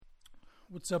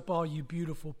What's up, all you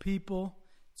beautiful people?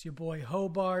 It's your boy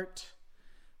Hobart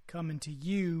coming to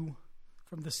you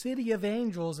from the City of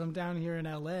Angels. I'm down here in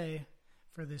LA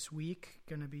for this week.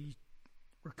 Going to be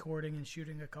recording and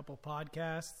shooting a couple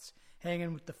podcasts,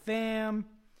 hanging with the fam,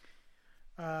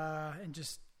 and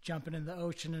just jumping in the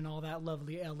ocean and all that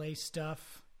lovely LA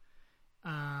stuff.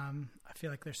 I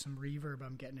feel like there's some reverb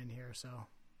I'm getting in here, so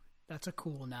that's a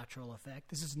cool natural effect.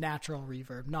 This is natural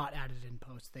reverb, not added in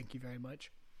post. Thank you very much.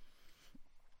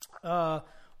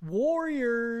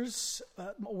 Warriors,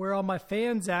 where all my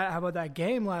fans at? How about that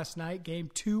game last night? Game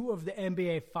 2 of the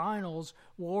NBA Finals.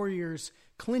 Warriors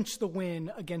clinched the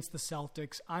win against the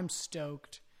Celtics. I'm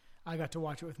stoked. I got to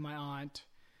watch it with my aunt,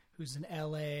 who's an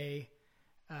LA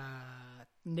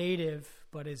native,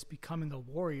 but is becoming a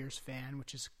Warriors fan,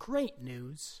 which is great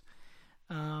news.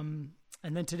 And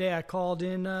then today I called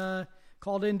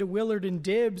into Willard and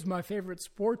Dibs, my favorite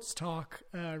sports talk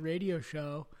radio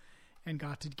show, and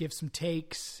got to give some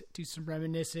takes, do some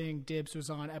reminiscing. Dibs was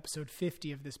on episode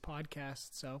 50 of this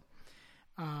podcast, so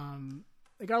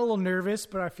I got a little nervous,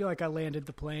 but I feel like I landed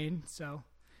the plane, so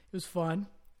it was fun.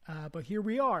 But here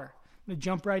we are. I'm going to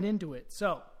jump right into it.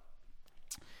 So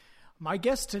my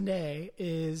guest today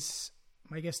is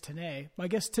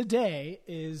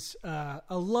a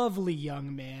lovely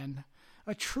young man,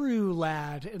 a true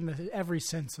lad in every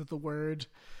sense of the word.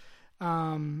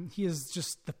 He is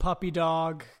just the puppy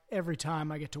dog every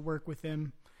time I get to work with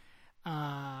him.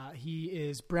 He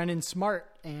is Brennan Smart,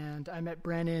 and I met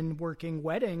Brennan working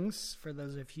weddings. For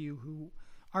those of you who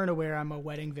aren't aware, I'm a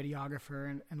wedding videographer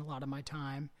and a lot of my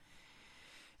time.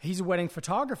 He's a wedding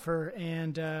photographer,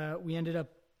 and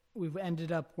we've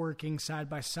ended up working side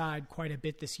by side quite a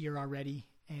bit this year already.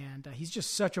 And he's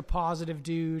just such a positive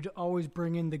dude, always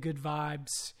bringing the good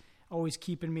vibes, always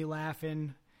keeping me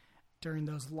laughing during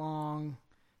those long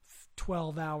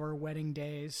 12-hour wedding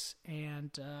days.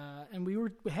 And we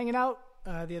were hanging out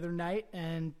the other night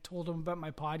and told him about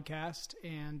my podcast,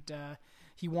 and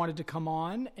he wanted to come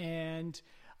on, and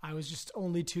I was just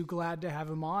only too glad to have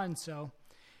him on. So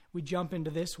we jump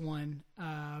into this one.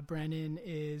 Brennan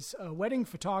is a wedding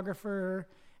photographer,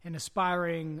 an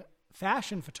aspiring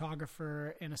fashion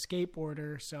photographer, and a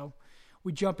skateboarder. So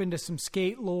we jump into some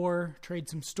skate lore, trade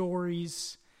some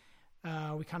stories.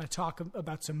 We kind of talk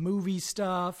about some movie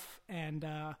stuff and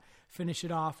finish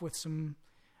it off with some,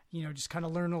 just kind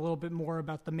of learn a little bit more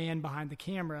about the man behind the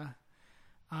camera.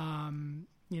 One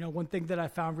thing that I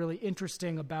found really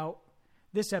interesting about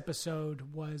this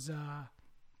episode was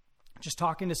just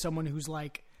talking to someone who's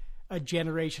like a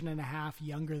generation and a half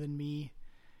younger than me.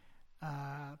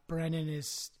 Brennan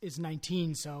is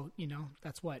 19, so,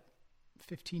 that's what,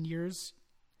 15 years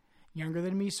younger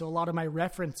than me. So a lot of my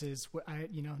references,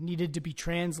 needed to be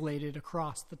translated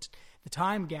across the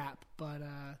time gap. But,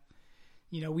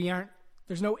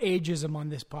 there's no ageism on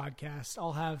this podcast.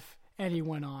 I'll have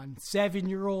anyone on,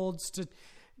 7-year-olds to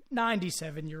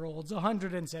 97-year-olds,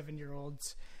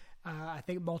 107-year-olds. I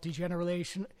think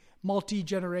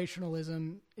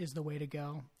multi-generationalism is the way to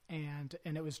go. And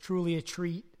it was truly a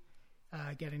treat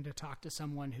getting to talk to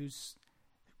someone who's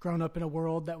grown up in a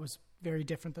world that was very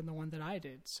different than the one that I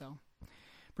did. So,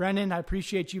 Brennan, I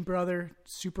appreciate you, brother.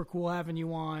 Super cool having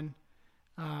you on.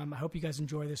 I hope you guys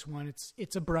enjoy this one.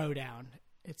 It's a brodown.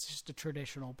 It's just a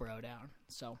traditional brodown.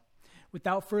 So,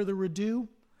 without further ado,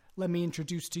 let me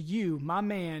introduce to you my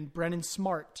man, Brennan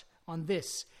Smart, on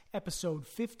this episode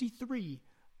 53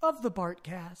 of the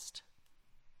Bartcast.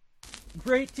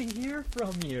 Great to hear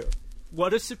from you.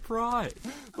 What a surprise.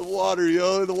 The water,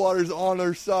 yo. The water's on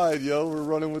our side, yo. We're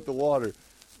running with the water.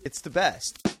 It's the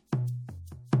best.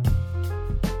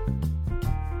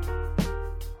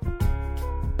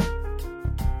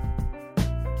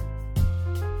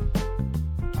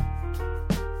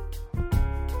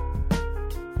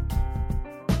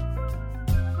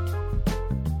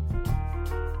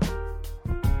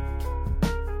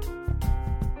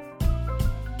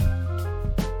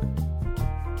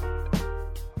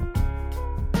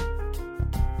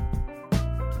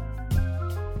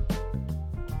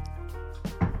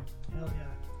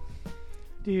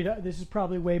 Dude, this is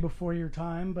probably way before your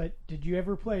time, but did you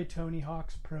ever play Tony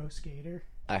Hawk's Pro Skater?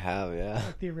 I have, yeah.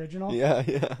 Like the original? Yeah.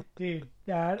 Dude,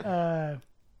 that's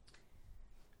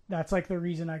like the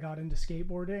reason I got into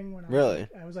skateboarding. When I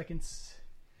was like I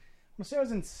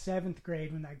was in 7th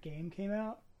grade when that game came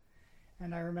out.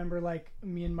 And I remember like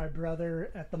me and my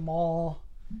brother at the mall.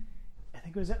 I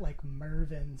think it was at like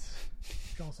Mervin's,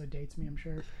 which also dates me, I'm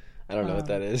sure. I don't know what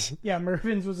that is. Yeah,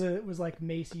 Mervin's was like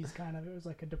Macy's kind of. It was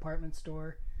like a department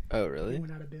store. Oh, really? It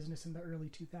went out of business in the early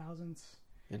 2000s.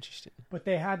 Interesting. But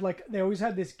they always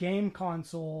had this game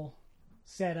console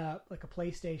set up, like a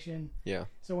PlayStation. Yeah.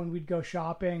 So when we'd go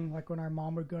shopping, like when our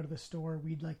mom would go to the store,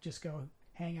 we'd like just go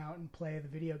hang out and play the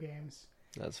video games.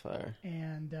 That's fire.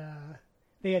 And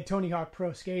they had Tony Hawk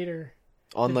Pro Skater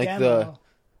On like demo,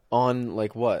 on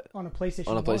like what? on a PlayStation.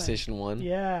 On a 1. PlayStation 1?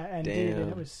 Yeah, and dude, and Damn.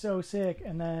 it was so sick.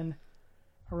 And then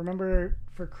I remember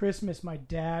for Christmas, my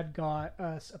dad got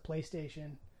us a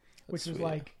PlayStation, which was sweet.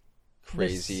 like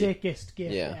Crazy. the sickest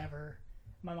gift Yeah. ever.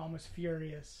 My mom was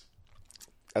furious.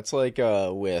 That's like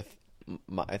with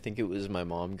I think it was my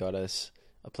mom got us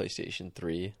a PlayStation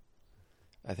 3.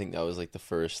 I think that was like the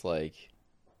first like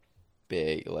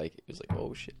big, like it was like,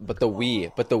 oh shit. But the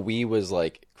Wii was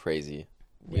like crazy.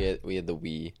 We had the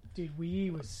Wii. Dude,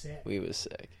 Wii was sick. Wii was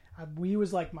sick. Wii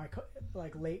was like my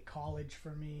late college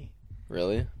for me.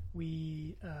 Really?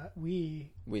 We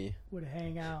Wii. would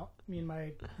hang out. Me and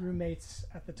my roommates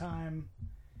at the time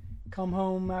come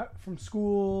home from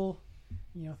school.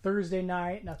 You know, Thursday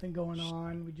night, nothing going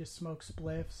on. We just smoke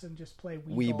spliffs and just play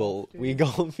Wii golf. Wii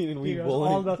golfing and Wii Dude, it was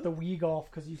bowling. all about the Wii golf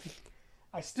because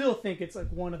I still think it's like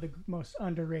one of the most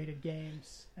underrated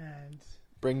games. And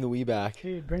Bring the Wii back.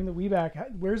 dude, bring the Wii back.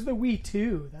 Where's the Wii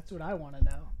 2? That's what I want to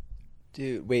know.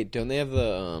 Dude, wait, don't they have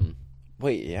the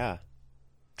wait, yeah.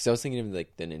 Cuz I was thinking of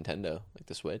like the Nintendo, like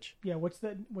the Switch. Yeah, what's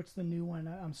the new one?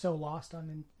 I'm so lost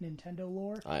on Nintendo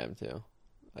lore. I am too.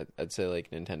 I'd say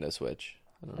like Nintendo Switch.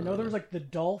 I know there was like the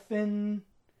Dolphin.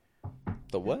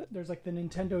 The what? There's like the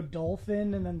Nintendo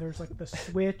Dolphin, and then there's like the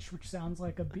Switch, which sounds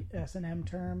like a S&M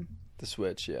term. The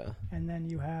Switch, yeah. And then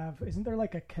you have, isn't there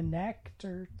like a Kinect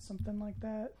or something like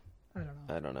that? I don't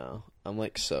know. I don't know. I'm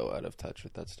like so out of touch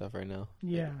with that stuff right now.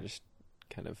 Yeah. Like, just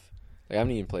kind of like I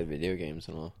haven't even played video games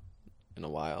in a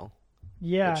while.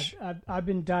 Yeah, Which- I've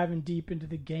been diving deep into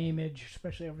the gameage,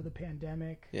 especially over the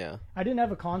pandemic. Yeah. I didn't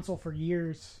have a console for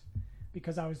years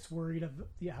because I was worried of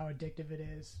how addictive it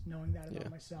is, knowing that about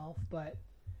myself. But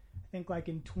I think like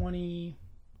in 2017,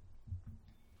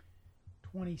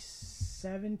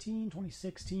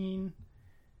 2016,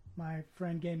 my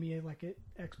friend gave me like an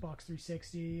Xbox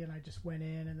 360, and I just went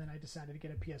in, and then I decided to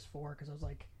get a PS4 because I was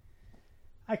like,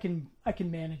 I can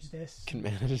manage this. Can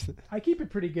manage the I keep it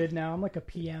pretty good now. I'm like a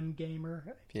PM gamer.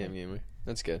 PM gamer.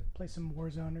 That's good. Play some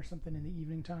Warzone or something in the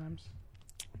evening times.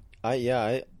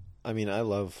 I mean I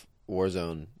love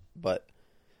Warzone, but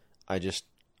I just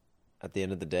at the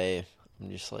end of the day I'm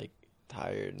just like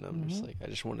tired, and I'm just like I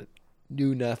just want to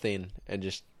do nothing and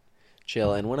just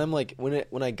chill. And when I'm like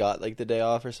when I got like the day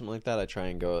off or something like that, I try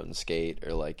and go out and skate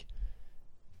or like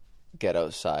get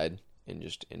outside and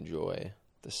just enjoy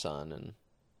the sun. And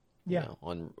you know,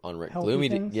 on Healthy gloomy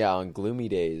things? on gloomy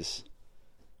days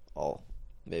I'll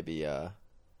maybe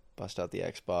bust out the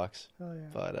Xbox. Oh yeah.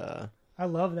 But I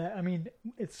love that. I mean,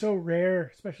 it's so rare,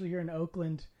 especially here in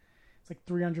Oakland. It's like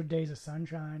 300 days of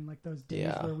sunshine, like those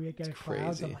days where we get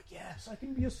clouds. I'm crazy. like, yes, I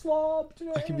can be a slob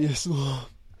today. I can be a slob.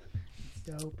 It's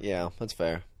dope. Yeah, that's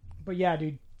fair. But yeah,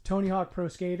 dude, Tony Hawk Pro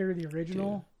Skater, the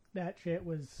original, that shit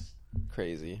was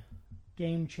Crazy.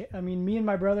 I mean, me and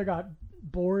my brother got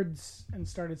boards and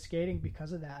started skating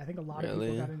because of that. I think a lot of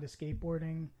Really? people got into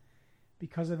skateboarding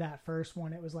because of that first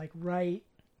one. It was like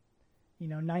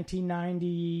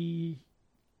 1990,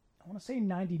 I want to say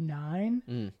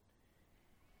 99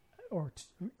 or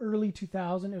early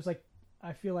 2000. It was like,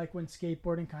 I feel like when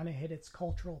skateboarding kind of hit its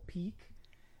cultural peak.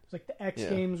 It was like the X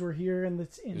Games were here in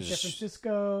San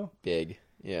Francisco. Big.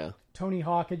 Yeah. Tony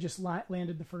Hawk had just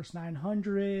landed the first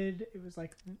 900. It was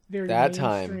like very That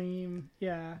mainstream. time.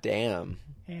 Yeah. Damn.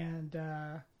 And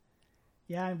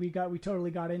and we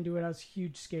totally got into it. I was a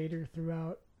huge skater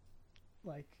throughout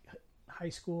like high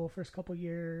school, first couple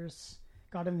years.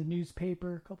 Got in the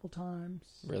newspaper a couple times.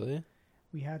 Really?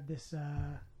 We had this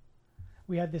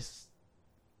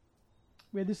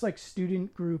like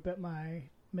student group at my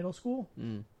middle school.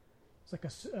 It's like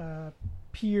a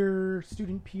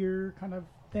student peer kind of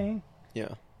thing.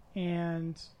 Yeah.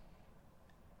 And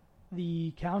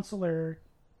the counselor,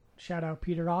 shout out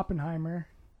Peter Oppenheimer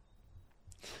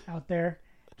out there,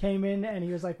 came in and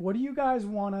he was like, what do you guys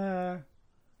want to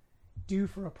do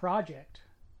for a project?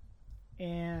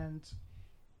 And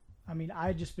I mean, I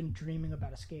had just been dreaming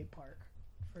about a skate park.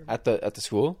 At the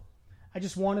school? I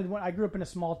just wanted one. I grew up in a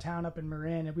small town up in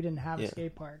Marin, and we didn't have a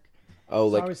skate park. Oh,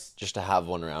 So like I was- just to have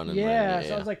one around. Yeah,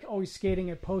 so I was like always skating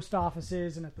at post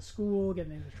offices and at the school,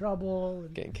 getting into trouble.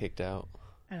 And, getting kicked out.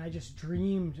 and I just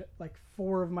dreamed like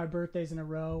 4 of my birthdays in a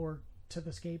row were to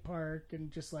the skate park, and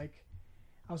just like,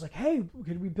 I was like, hey,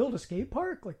 could we build a skate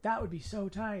park? Like that would be so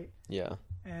tight. Yeah.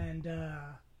 And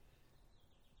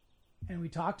we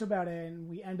talked about it, and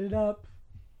we ended up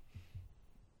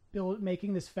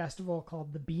making this festival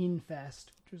called the Bean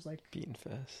Fest, which was like Bean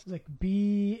Fest. like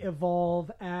be,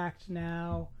 evolve, act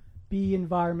now, be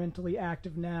environmentally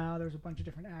active now. There's a bunch of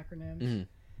different acronyms. Mm.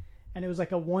 And it was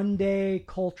like a 1-day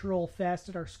cultural fest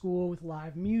at our school with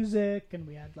live music, and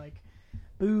we had like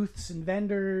booths and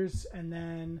vendors, and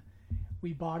then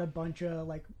we bought a bunch of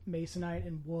like masonite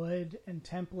and wood and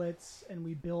templates, and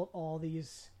we built all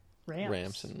these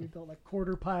ramps and we built like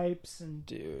quarter pipes, and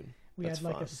dude, we had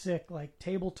like a sick like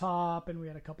tabletop, and we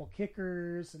had a couple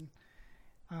kickers, and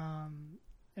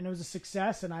it was a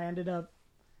success. And I ended up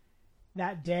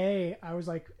that day, I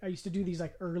used to do these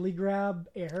like early grab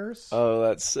airs. Oh,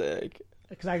 that's sick.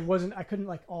 Because I couldn't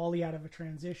like ollie out of a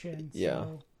transition. Yeah.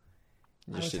 So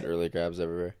You just did early grabs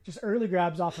everywhere. Just early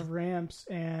grabs off of ramps,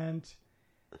 and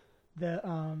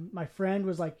my friend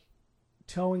was like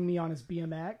towing me on his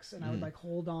BMX, and I would like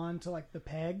hold on to like the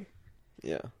peg,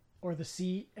 or the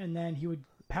seat, and then he would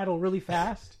pedal really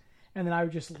fast, and then I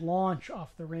would just launch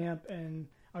off the ramp. And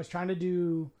I was trying to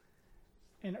do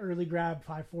an early grab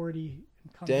 540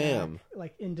 and come back,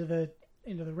 like into the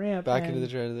ramp, into the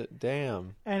train.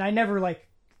 Damn. And I never like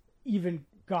even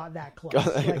got that close.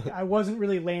 Like I wasn't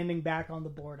really landing back on the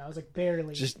board. I was like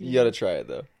barely. You got to try it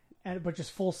though. But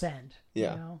just full send.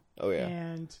 Yeah. You know? Oh yeah.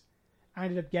 And I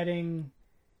ended up getting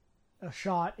a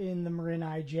shot in the Marin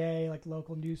IJ, like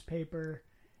local newspaper,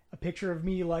 a picture of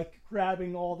me like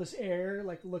grabbing all this air,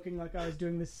 like looking like I was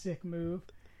doing this sick move.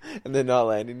 And then not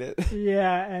landing it.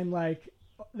 Yeah, and like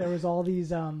there was all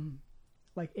these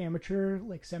like amateur,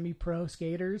 like semi-pro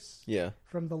skaters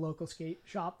from the local skate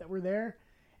shop that were there,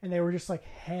 and they were just like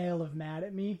hell of mad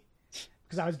at me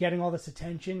because I was getting all this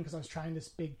attention because I was trying this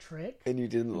big trick, and you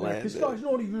didn't land it. This guy's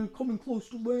not even coming close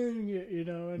to landing it, you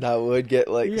know. And that would get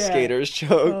like skaters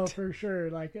choked. Oh, for sure.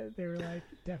 Like they were like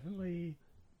definitely.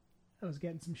 I was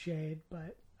getting some shade,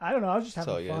 but I don't know. I was just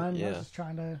having fun. I was just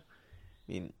trying to.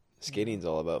 I mean, skating's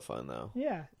all about fun, though.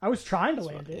 Yeah, I was trying to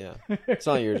land it. Yeah, it's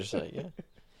not you're just like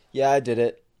yeah, I did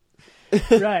it.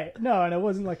 Right. No, and it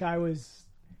wasn't like I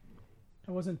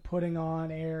wasn't putting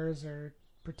on airs or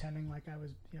pretending like I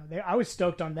was. You know, I was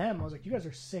stoked on them. I was like, you guys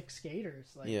are sick skaters.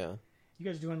 Like, you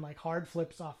guys are doing like hard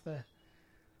flips off the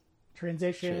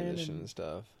transition and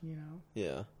stuff. You know.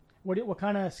 Yeah. What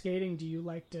kind of skating do you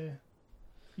like to?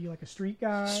 You like a street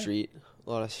guy? Street, a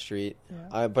lot of street.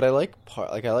 Yeah. But I like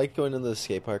I like going to the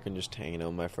skate park and just hanging out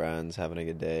with my friends, having a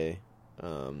good day,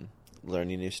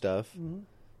 learning new stuff.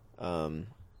 Mm-hmm.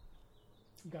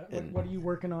 What are you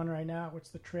working on right now? What's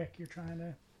the trick you're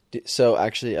trying to? So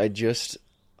actually, I just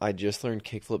learned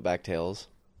kickflip backtails,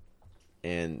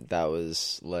 and that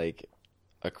was like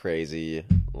a crazy,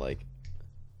 like,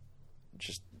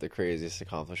 just the craziest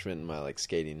accomplishment in my like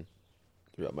skating.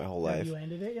 Throughout my whole life. Have you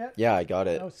landed it yet? Yeah, I got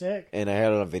it. Oh, sick. And I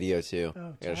had it on video too.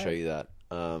 Oh, I gotta show you that.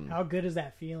 How good is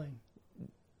that feeling?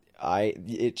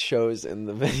 It shows in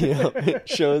the video. It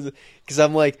shows because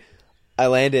I'm like, I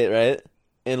land it right,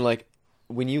 and like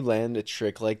when you land a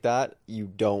trick like that,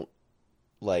 you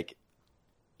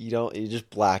just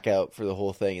black out for the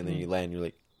whole thing, and then you land, you're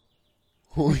like,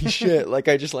 holy shit! Like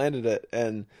I just landed it,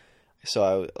 and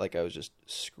so I was just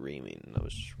screaming, and I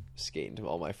was skating to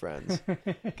all my friends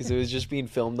because it was just being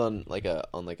filmed on like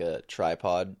a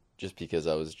tripod, just because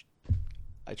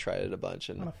I tried it a bunch,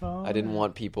 and on a phone, I didn't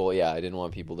want people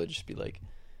to just be like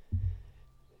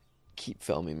keep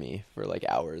filming me for like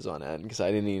hours on end, because I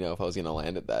didn't even know if I was gonna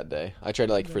land it that day. I tried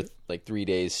like for like 3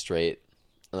 days straight,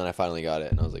 and then I finally got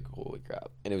it, and I was like, holy crap.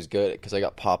 And it was good because I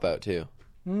got pop out too.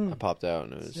 I popped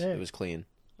out, and it was clean.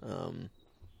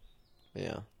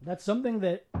 Yeah, that's something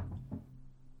that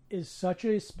is such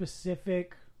a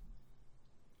specific.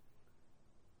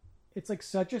 It's like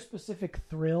such a specific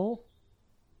thrill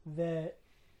that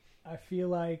I feel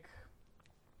like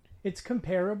it's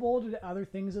comparable to other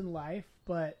things in life,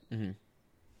 but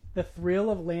the thrill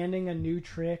of landing a new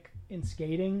trick in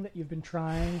skating that you've been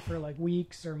trying for like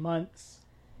weeks or months,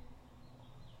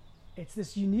 it's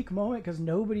this unique moment because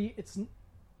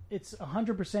it's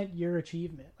 100% your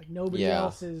achievement. Like nobody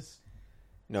else is.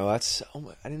 No, I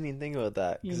didn't even think about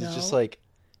that, because it's just like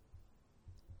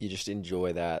you just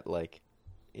enjoy that. Like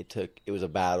it was a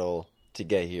battle to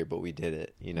get here, but we did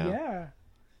it. You know. Yeah,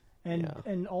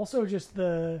 and also just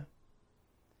the.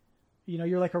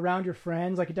 You're like around your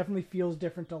friends. Like it definitely feels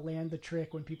different to land the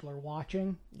trick when people are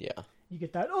watching. Yeah. You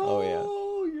get that. Oh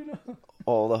yeah.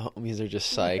 All the homies are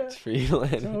just psyched for you to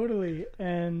land. Totally,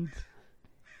 and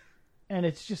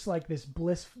it's just like this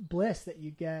bliss that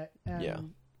you get.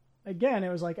 And again, it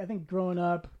was like, I think growing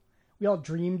up, we all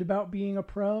dreamed about being a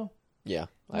pro. Yeah.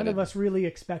 None of us really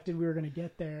expected we were going to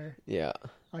get there. Yeah.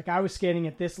 Like I was skating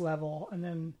at this level, and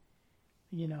then,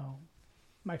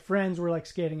 my friends were like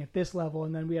skating at this level,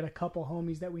 and then we had a couple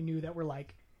homies that we knew that were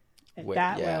like at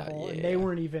that level, and they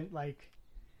weren't even like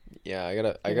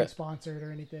I got sponsored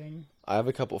or anything. I have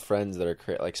a couple friends that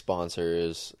are like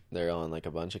sponsors. They're on like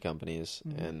a bunch of companies,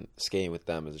 and skating with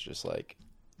them is just like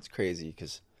it's crazy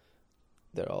because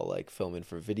they're all like filming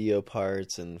for video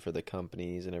parts and for the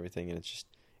companies and everything, and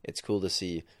it's cool to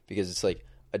see because it's like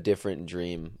a different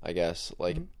dream, I guess.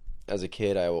 Like as a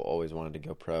kid, I always wanted to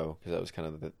go pro because that was kind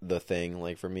of the thing,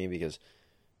 like for me, because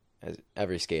as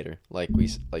every skater, like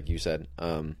you said,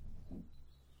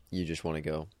 you just want to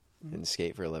go and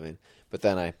skate for a living. But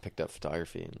then I picked up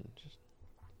photography and just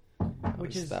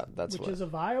which is a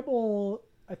viable.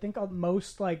 I think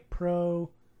most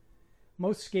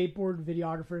skateboard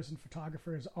videographers and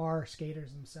photographers are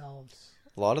skaters themselves.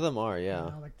 A lot of them are, yeah.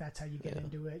 You know, like that's how you get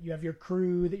into it. You have your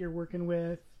crew that you're working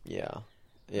with. Yeah,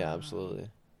 absolutely.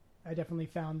 I definitely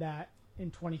found that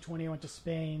in 2020. I went to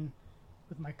Spain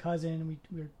with my cousin.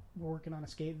 We were working on a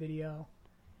skate video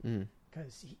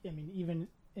because even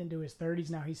into his 30s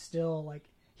now, he's still like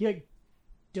he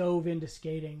dove into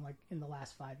skating like in the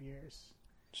last 5 years.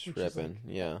 Just ripping,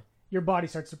 yeah. Your body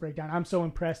starts to break down. I'm so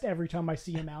impressed every time I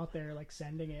see him out there, like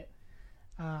sending it.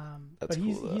 But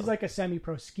he's like a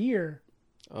semi-pro skier.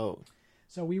 Oh.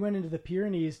 So we went into the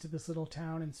Pyrenees to this little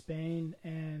town in Spain,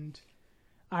 and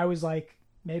I was like,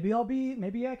 maybe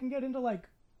I can get into like,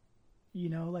 you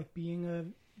know, like being a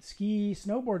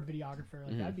snowboard videographer.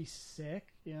 Like that'd be sick,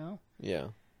 you know? Yeah.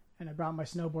 And I brought my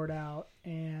snowboard out,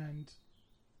 and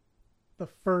the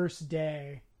first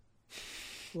day,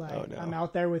 like I'm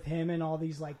out there with him and all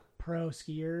these like pro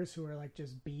skiers who are like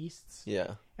just beasts.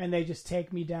 Yeah. And they just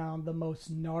take me down the most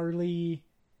gnarly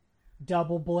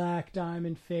double black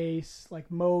diamond face,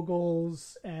 like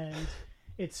moguls, and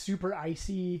it's super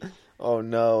icy. Oh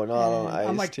no, not on ice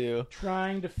I'm like too.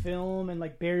 Trying to film and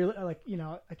like barely, like, you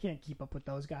know, I can't keep up with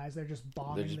those guys. They're just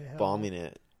bombing the hill. Bombing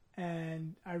it.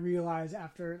 And I realized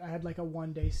after I had like a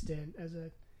 1-day stint as a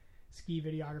ski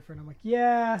videographer, and I'm like,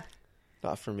 yeah.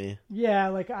 Not for me. Yeah,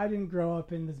 like I didn't grow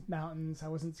up in the mountains. I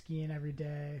wasn't skiing every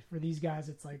day. For these guys,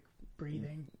 it's like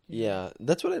breathing. Yeah,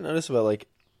 that's what I noticed about, like,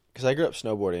 because I grew up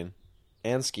snowboarding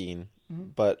and skiing,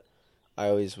 but I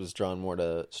always was drawn more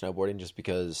to snowboarding just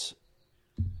because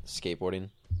skateboarding,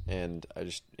 and I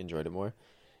just enjoyed it more.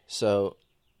 So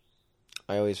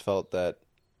I always felt that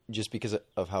just because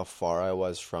of how far I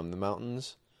was from the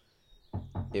mountains,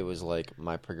 it was like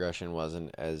my progression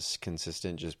wasn't as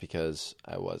consistent just because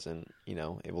I wasn't, you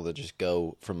know, able to just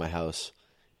go from my house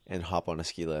and hop on a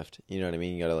ski lift. You know what I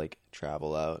mean? You got to like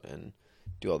travel out and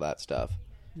do all that stuff.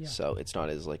 Yeah. So it's not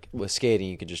as like with skating,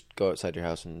 you can just go outside your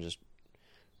house and just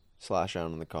slash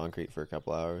around on the concrete for a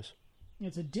couple hours.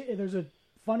 There's a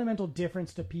fundamental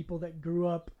difference to people that grew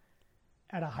up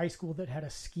at a high school that had a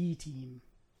ski team.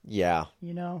 Yeah.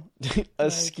 You know?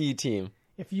 A ski team.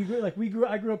 If you grew, like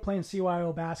I grew up playing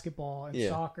CYO basketball and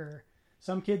soccer.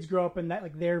 Some kids grow up in that,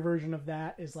 like their version of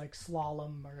that is like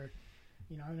slalom, or,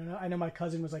 you know, I know my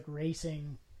cousin was like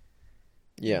racing.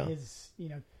 Yeah.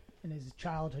 In his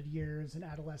childhood years and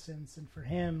adolescence, and for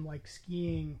him, like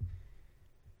skiing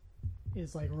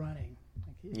is like running.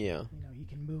 Like you know, he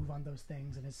can move on those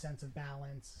things, and his sense of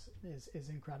balance is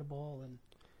incredible. And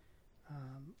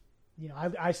you know,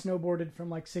 I snowboarded from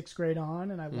like 6th grade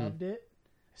on, and I loved it.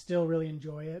 Still really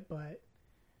enjoy it, but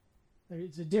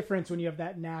there's a difference when you have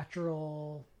that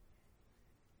natural,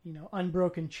 you know,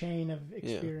 unbroken chain of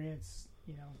experience,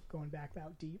 you know, going back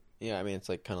that deep. Yeah, I mean, it's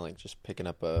like kind of like just picking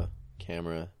up a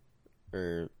camera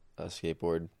or a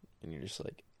skateboard, and you're just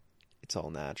like, it's all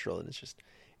natural, and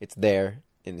it's there,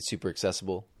 and it's super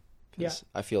accessible. Because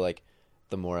I feel like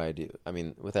the more I do, I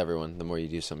mean, with everyone, the more you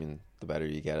do something, the better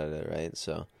you get at it, right?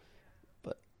 So,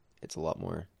 but it's a lot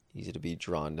more easy to be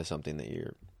drawn to something that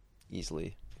you're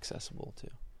easily accessible to,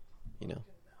 you know?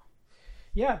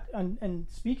 Yeah, and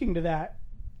speaking to that,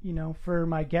 you know, for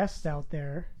my guests out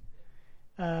there,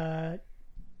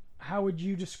 how would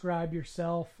you describe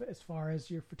yourself as far as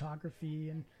your photography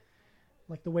and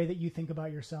like the way that you think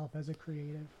about yourself as a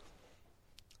creative?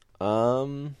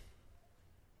 Like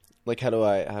how do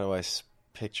I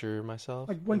picture myself?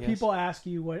 Like when people ask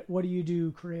you what do you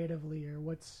do creatively, or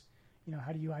what's, you know,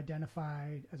 how do you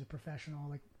identify as a professional?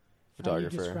 Like photographer. How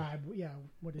do you describe,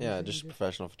 what it is just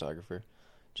professional photographer.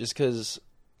 Just because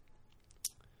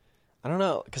I don't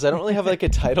know, because I don't really have like a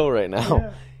title right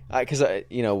now. Because I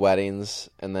you know, weddings,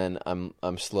 and then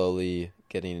I'm slowly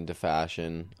getting into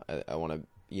fashion. I want to,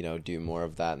 you know, do more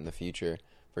of that in the future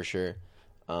for sure.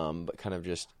 But kind of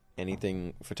just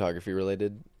anything photography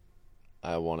related,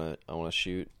 I want to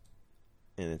shoot,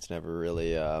 and it's never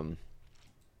really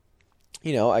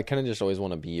you know, I kind of just always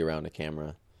want to be around a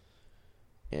camera.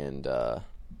 And but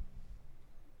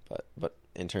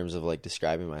in terms of like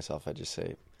describing myself, I just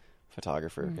say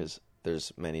photographer, because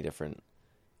there's many different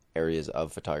areas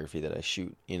of photography that I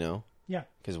shoot, you know? Yeah.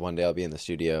 Because one day I'll be in the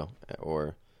studio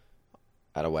or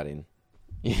at a wedding,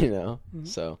 you know?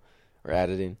 So, or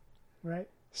editing. Right.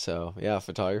 So, yeah,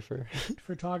 photographer.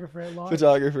 Photographer at large.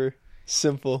 Photographer.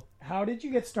 Simple. How did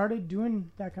you get started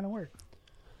doing that kind of work?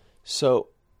 So,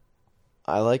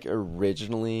 I like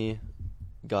originally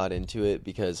got into it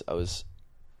because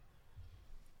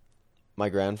my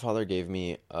grandfather gave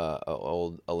me a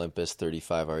old Olympus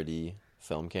 35 RD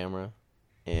film camera,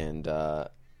 and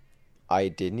I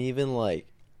didn't even I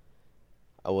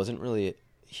wasn't really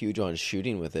huge on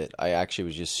shooting with it. I actually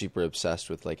was just super obsessed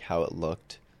with like how it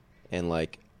looked, and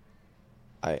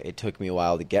it took me a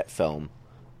while to get film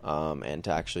and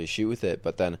to actually shoot with it.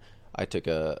 But then I took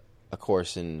a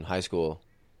course in high school,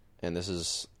 and this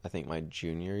is I think my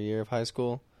junior year of high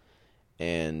school,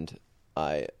 and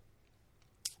I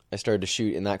started to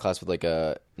shoot in that class with like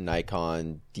a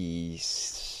Nikon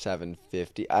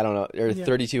D750, I don't know, or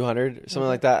 3200, something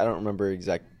like that. I don't remember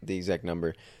the exact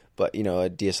number, but you know, a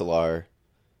DSLR,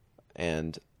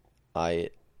 and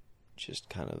I just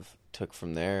kind of took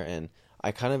from there. And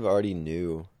I kind of already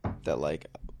knew that like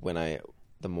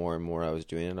the more and more I was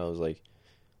doing it, I was like,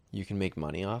 you can make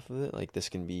money off of it. Like this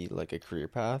can be like a career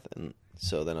path. And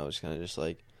so then I was kind of just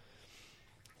like,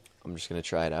 I'm just going to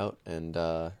try it out and,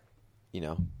 you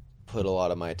know, put a lot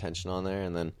of my attention on there.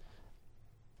 And then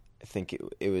I think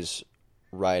it was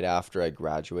right after I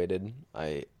graduated,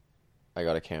 I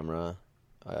got a camera,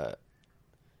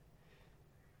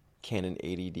 Canon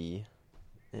 80D,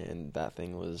 and that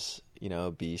thing was, you know,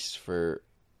 a beast for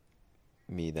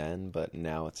me then, but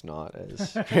now it's not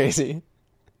as crazy,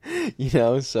 you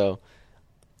know? So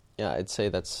yeah, I'd say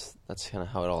that's kind of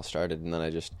how it all started. And then I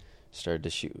just started to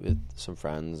shoot with some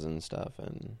friends and stuff.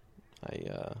 And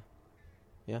yeah.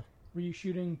 Were you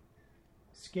shooting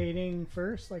skating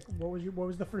first? Like, what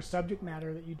was the first subject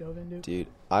matter that you dove into? Dude,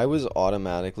 I was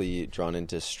automatically drawn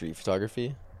into street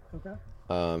photography. Okay.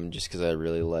 Just because I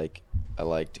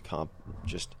liked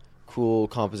just cool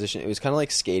composition. It was kind of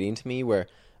like skating to me, where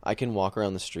I can walk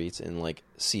around the streets and like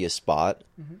see a spot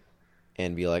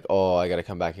and be like, oh, I got to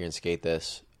come back here and skate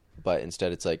this. But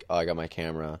instead it's like, oh, I got my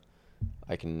camera.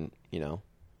 I can, you know,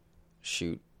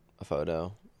 shoot a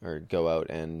photo or go out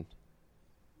and...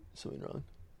 Something wrong?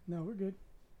 No, we're good.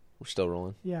 We're still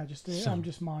rolling? Yeah, I'm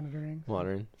just monitoring.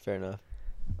 Monitoring, fair enough.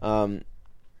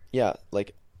 Yeah,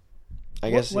 like,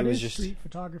 I guess it was just... What is street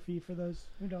photography for those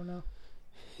who don't know?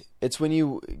 It's when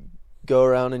you go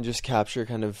around and just capture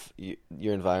kind of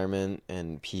your environment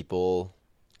and people,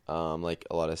 like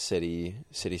a lot of city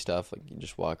stuff. Like you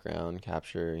just walk around,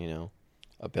 capture, you know,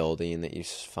 a building that you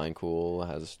find cool,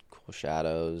 has cool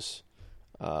shadows,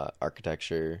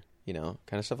 architecture, you know,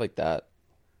 kind of stuff like that.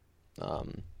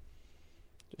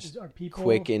 Just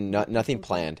quick and nothing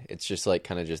planned. It's just like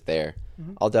kind of just there.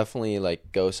 I'll definitely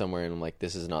like go somewhere and I'm like,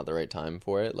 this is not the right time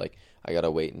for it. Like I gotta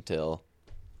wait until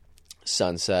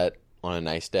sunset on a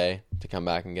nice day to come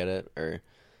back and get it or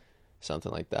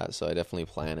something like that. So I definitely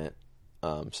plan it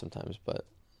sometimes, but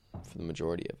for the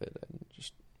majority of it, I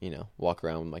just, you know, walk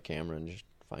around with my camera and just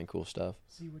find cool stuff.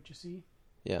 See what you see.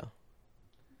 Yeah,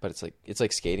 but it's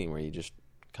like skating, where you just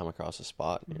come across a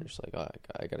spot and you're just like, oh,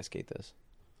 I gotta skate this.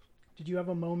 Did you have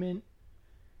a moment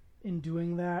in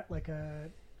doing that, like a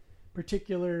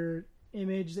particular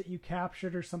image that you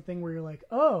captured or something where you're like,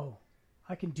 oh,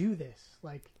 I can do this?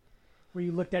 Like where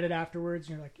you looked at it afterwards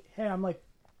and you're like, hey, I'm like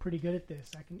pretty good at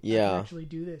this. I can actually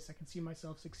do this. I can see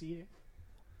myself succeeding.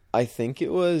 I think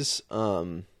it was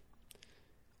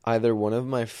either one of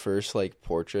my first like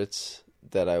portraits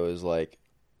that I was like,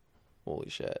 holy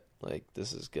shit, like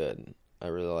this is good. I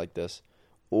really like this.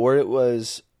 Or it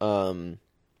was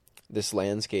this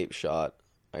landscape shot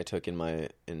I took in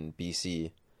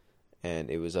BC, and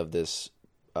it was of this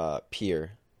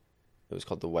pier. It was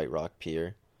called the White Rock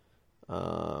Pier.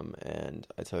 And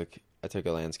I took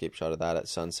a landscape shot of that at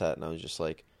sunset, and I was just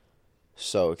like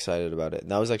so excited about it.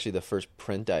 And that was actually the first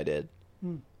print I did.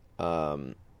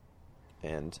 And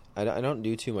I don't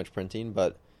do too much printing,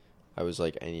 but I was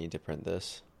like, I need to print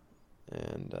this.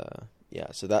 And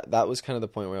yeah, so that was kind of the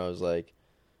point where I was like,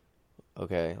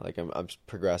 okay, like I'm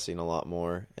progressing a lot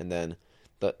more. And then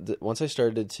once I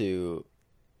started to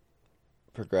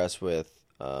progress with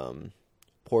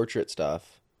portrait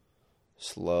stuff,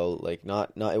 slow, like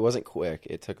not it wasn't quick.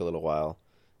 It took a little while,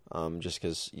 just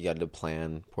because you got to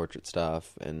plan portrait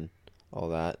stuff and all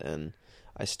that. And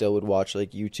I still would watch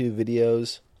like YouTube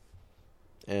videos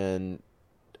and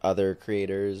other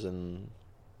creators and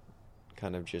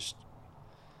kind of just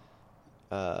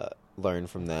learn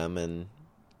from them. And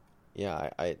yeah,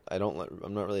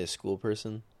 I'm not really a school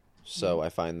person, so I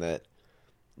find that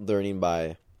learning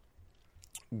by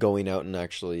going out and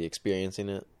actually experiencing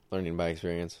it, learning by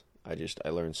experience, I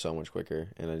learn so much quicker,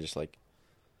 and I just like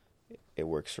it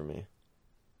works for me.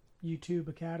 YouTube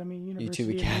Academy,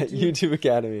 YouTube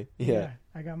Academy. Yeah.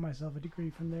 I got myself a degree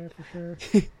from there for sure.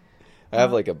 I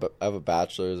have a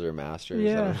bachelor's or a master's.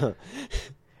 Yeah. I don't know.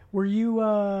 Were you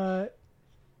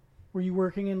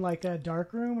working in like a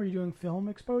dark room? Were you doing film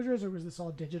exposures, or was this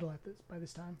all digital by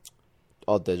this time?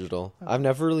 All digital. Okay. I've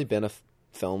never really been a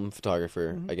film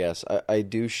photographer. I guess I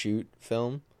do shoot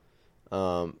film,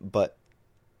 but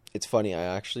it's funny. I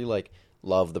actually like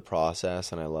love the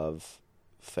process and I love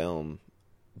film.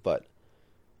 But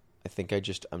I think I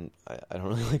don't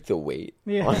really like the wait,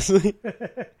 honestly.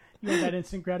 You want that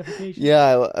instant gratification?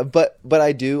 Yeah, but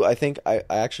I do. I think I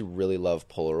actually really love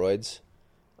Polaroids.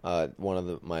 One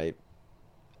of my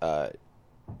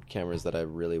cameras that I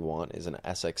really want is an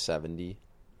SX70.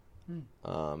 And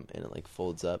it like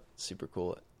folds up. It's super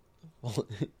cool.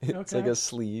 It's like a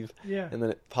sleeve. Yeah. And then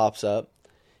it pops up.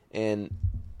 And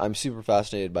I'm super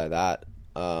fascinated by that.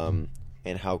 And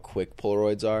how quick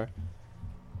Polaroids are.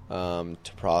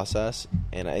 To process,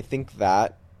 and I think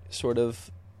that sort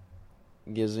of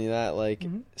gives me that like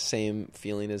same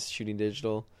feeling as shooting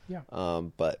digital. Yeah.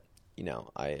 But you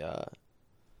know, I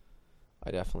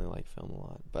definitely like film a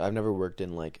lot, but I've never worked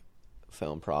in like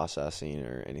film processing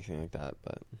or anything like that.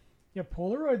 But yeah,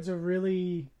 Polaroids have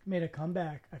really made a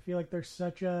comeback. I feel like there's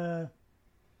such a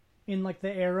in like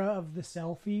the era of the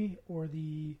selfie or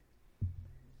the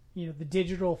the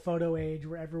digital photo age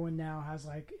where everyone now has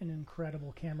like an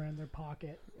incredible camera in their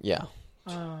pocket. Yeah.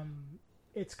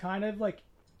 It's kind of like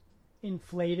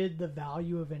inflated the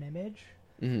value of an image.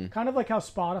 Mm-hmm. Kind of like how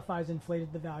Spotify's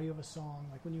inflated the value of a song.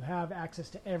 Like when you have access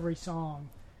to every song,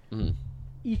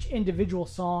 each individual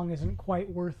song isn't quite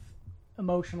worth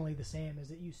emotionally the same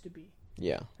as it used to be.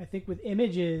 Yeah. I think with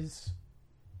images,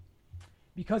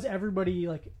 because everybody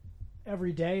like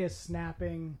every day is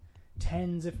snapping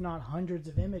tens, if not hundreds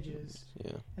of images,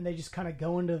 and they just kind of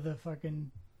go into the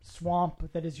fucking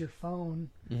swamp that is your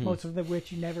phone, most of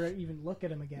which you never even look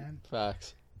at them again.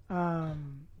 Facts. I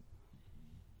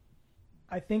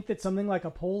think that something like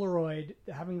a Polaroid,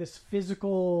 having this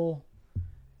physical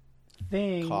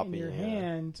thing in your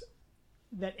hand,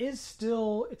 that is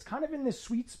still, it's kind of in this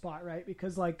sweet spot, right?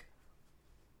 Because like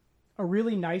a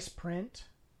really nice print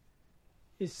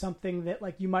is something that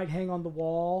like you might hang on the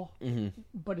wall,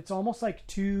 but it's almost like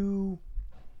too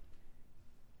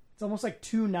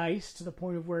nice to the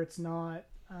point of where it's not,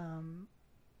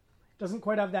 doesn't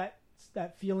quite have that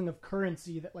feeling of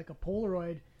currency that like a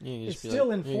Polaroid is still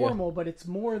like, informal, but it's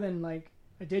more than like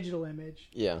a digital image.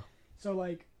 Yeah. So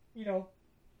like,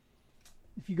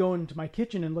 if you go into my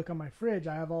kitchen and look on my fridge,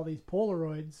 I have all these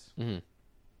Polaroids, and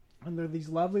they're these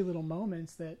lovely little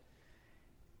moments that,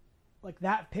 like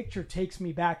that picture takes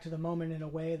me back to the moment in a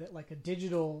way that like a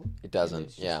digital it doesn't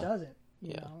image just doesn't,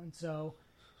 you know? And so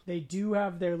they do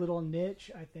have their little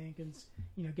niche, I think, and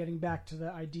getting back to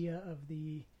the idea of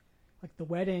the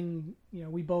wedding,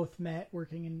 we both met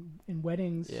working in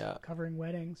weddings, covering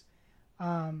weddings.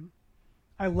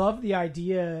 I love the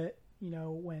idea,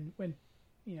 when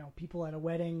people at a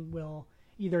wedding will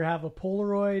either have a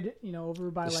Polaroid, over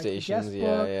by the like stations, the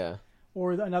guest book,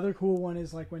 or another cool one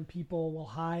is like when people will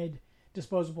hide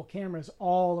disposable cameras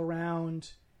all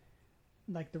around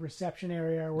like the reception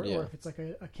area or if it's like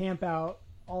a camp out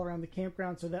all around the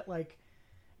campground, so that like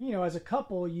as a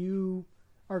couple you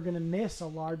are going to miss a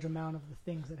large amount of the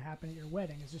things that happen at your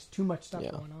wedding. It's just too much stuff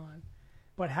going on.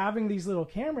 But having these little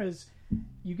cameras,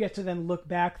 you get to then look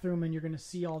back through them and you're going to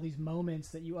see all these moments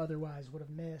that you otherwise would have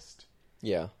missed.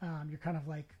 You're kind of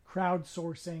like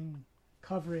crowdsourcing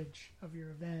coverage of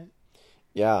your event.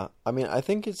 Yeah, I mean, I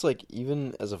think it's like,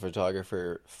 even as a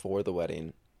photographer for the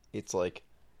wedding, it's like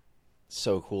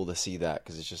so cool to see that,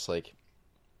 because it's just like,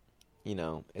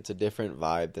 it's a different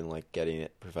vibe than like getting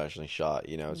it professionally shot.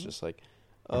 It's just like,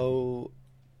 I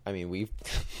mean, we've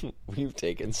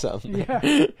taken some,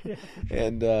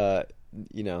 and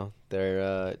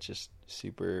they're just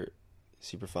super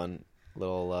fun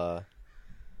little.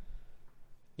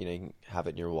 You can have it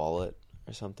in your wallet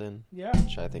or something,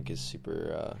 which I think is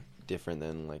super different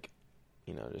than like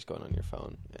just going on your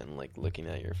phone and like looking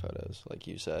at your photos, like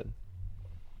you said.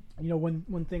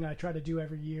 One thing I try to do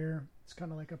every year, it's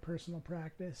kind of like a personal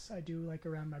practice I do like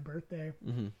around my birthday,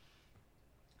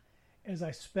 is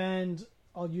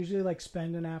I'll usually like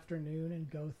spend an afternoon and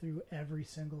go through every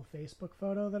single Facebook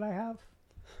photo that I have.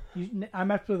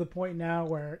 I'm up to the point now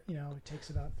where it takes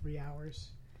about 3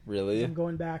 hours. Really? I'm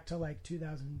going back to like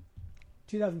 2002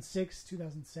 2006,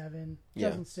 2007. Yeah.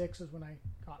 2006 was when I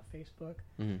got Facebook.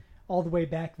 Mm-hmm. All the way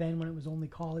back then when it was only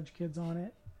college kids on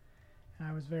it. And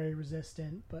I was very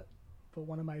resistant, but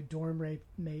one of my dorm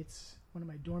mates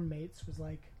was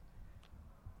like,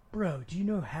 "Bro, do you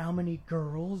know how many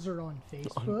girls are on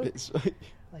Facebook?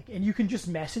 Like, and you can just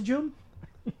message them?"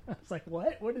 I was like,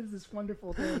 "What? What is this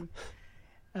wonderful thing?"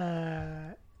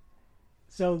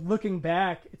 So looking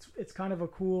back, it's kind of a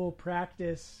cool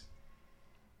practice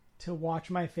to watch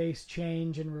my face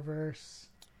change and reverse.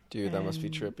 Dude, that must be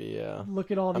trippy. Yeah. Look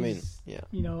at all these,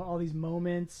 all these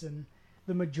moments, and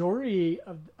the majority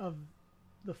of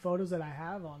the photos that I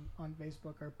have on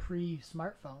Facebook are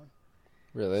pre-smartphone.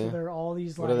 Really? So there are all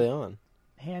these what are they on?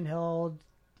 Handheld,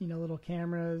 little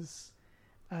cameras.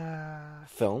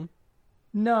 Film?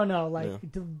 No,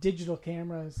 digital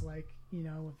cameras. Like,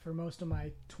 for most of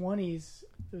my 20s,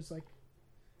 there's like,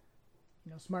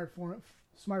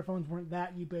 smartphones weren't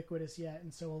that ubiquitous yet,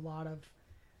 and so a lot of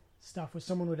stuff was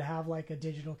someone would have like a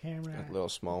digital camera, A little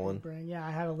small one.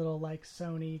 I had a little like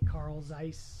Sony Carl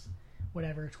Zeiss,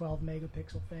 whatever, 12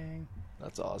 megapixel thing.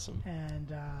 That's awesome.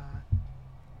 And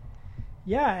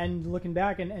and looking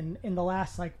back, and in the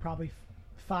last like probably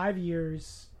 5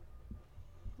 years,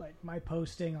 like my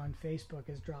posting on Facebook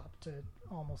has dropped to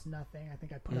almost nothing. I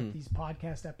think I put up these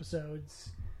podcast episodes.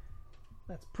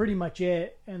 That's pretty much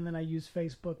it. And then I use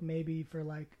Facebook maybe for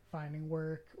like finding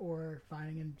work or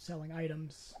finding and selling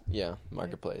items. Yeah,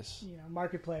 marketplace.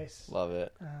 Marketplace. Love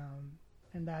it.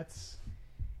 And that's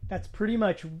pretty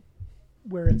much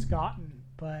where it's gotten.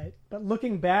 But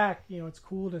looking back, it's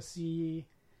cool to see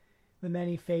the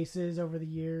many faces over the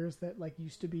years that like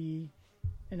used to be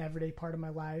an everyday part of my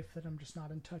life that I'm just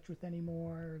not in touch with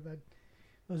anymore. Or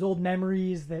those old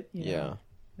memories that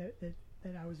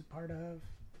that I was a part of.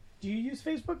 Do you use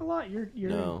Facebook a lot? You're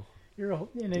no. You're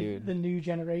in the new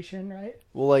generation, right?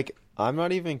 Well, like I'm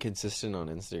not even consistent on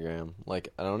Instagram. Like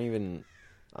I'm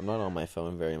not on my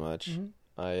phone very much. Mm-hmm.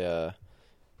 I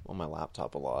on my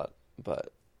laptop a lot,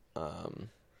 but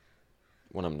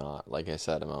when I'm not, like I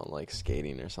said, I'm out like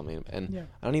skating or something, and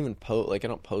I don't even post. Like I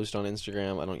don't post on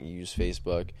Instagram. I don't use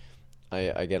Facebook.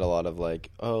 I get a lot of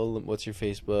like, "Oh, what's your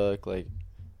Facebook?" Like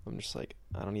I'm just like,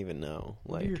 I don't even know.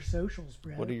 Like, what are your socials,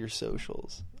 Brad? What are your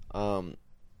socials?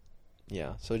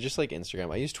 Yeah, so just like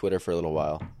Instagram. I used Twitter for a little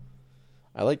while.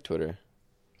 I like Twitter.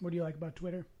 What do you like about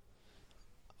Twitter?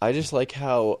 I just like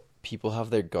how people have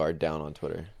their guard down on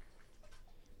Twitter.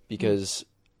 Because,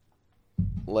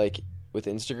 like, with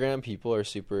Instagram, people are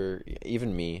super,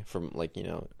 even me, from, like,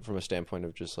 from a standpoint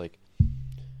of just, like,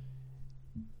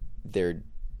 they're,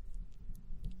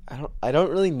 I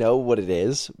don't really know what it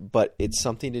is, but it's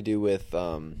something to do with,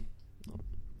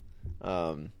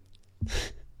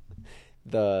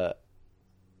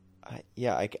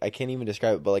 I can't even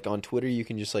describe it, but like on Twitter you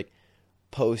can just like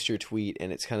post your tweet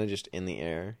and it's kind of just in the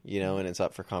air, and it's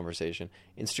up for conversation.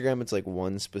 Instagram, it's like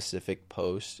one specific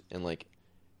post and like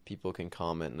people can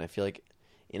comment, and I feel like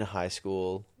in high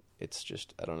school it's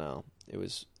just, I don't know, it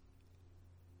was,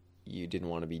 you didn't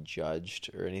want to be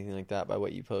judged or anything like that by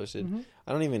what you posted. Mm-hmm.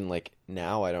 I don't even like,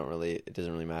 now it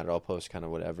doesn't really matter. I'll post kind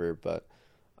of whatever, but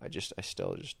I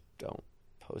still just don't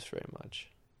post very much.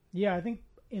 Yeah, I think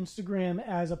Instagram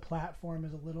as a platform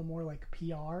is a little more like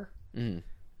PR. Mm-hmm.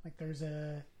 Like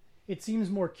it seems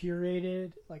more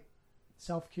curated, like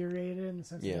self-curated in the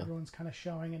sense that everyone's kind of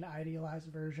showing an idealized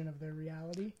version of their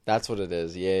reality. That's what it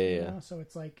is. Yeah. So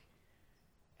it's like,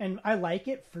 and I like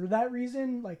it for that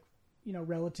reason. Like,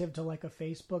 relative to like a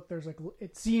Facebook, there's like,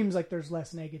 it seems like there's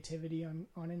less negativity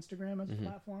on Instagram as a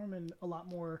platform and a lot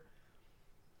more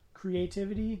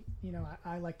creativity.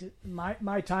 I liked it. My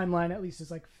timeline at least is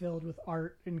like filled with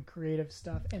art and creative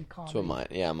stuff and comedy. So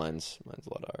mine's a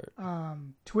lot of art.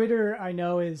 Twitter, I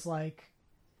know, is like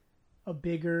a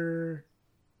bigger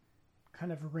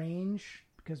kind of range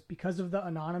because of the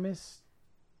anonymous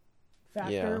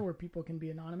factor where people can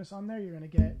be anonymous on there. You're going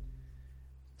to get,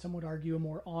 some would argue, a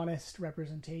more honest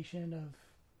representation of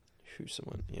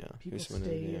people's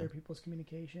state or people's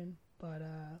communication. But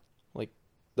like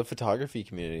the photography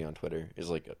community on Twitter is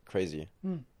like crazy,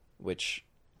 which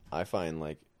I find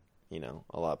like,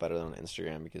 a lot better than on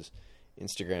Instagram, because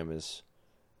Instagram is,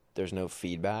 there's no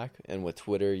feedback. And with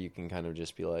Twitter, you can kind of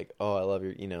just be like, oh, I love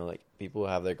your, like people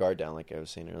have their guard down, like I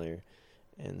was saying earlier.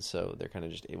 And so they're kind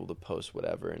of just able to post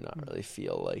whatever and not really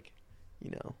feel like,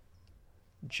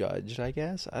 judged, I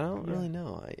guess. I don't really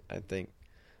know. I think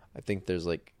there's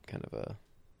like kind of a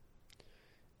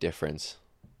difference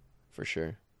for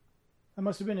sure. That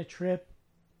must have been a trip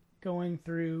going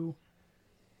through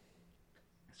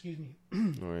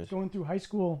going through high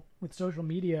school with social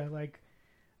media. Like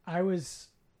I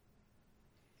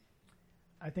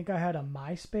I think I had a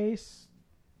MySpace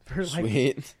for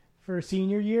Sweet. for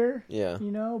senior year. Yeah.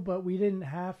 But we didn't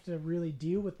have to really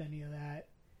deal with any of that.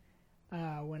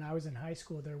 When I was in high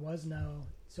school, there was no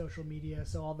social media,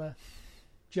 so all the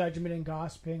judgment and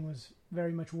gossiping was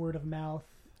very much word of mouth.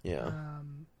 Yeah.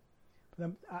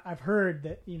 But I've heard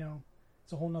that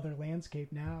it's a whole nother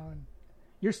landscape now, and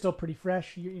you're still pretty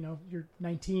fresh. You're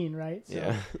 19, right? So,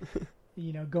 Yeah.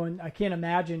 I can't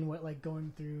imagine what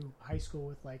going through high school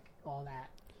with all that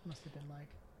must have been like.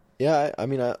 Yeah, I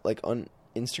mean, on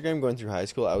Instagram going through high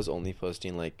school, I was only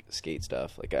posting skate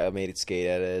stuff. I made skate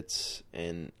edits,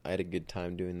 and I had a good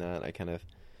time doing that. I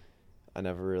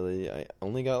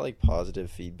only got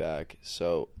positive feedback,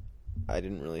 so I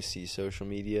didn't really see social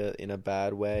media in a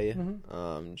bad way.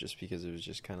 Mm-hmm. Just because it was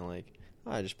just kind of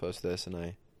I just post this and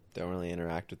I don't really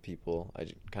interact with people. I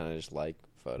kind of just like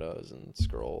photos and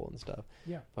scroll and stuff.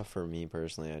 Yeah. But for me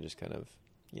personally, I just kind of,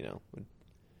 would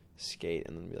skate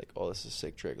and then be like, oh, this is a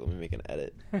sick trick. Let me make an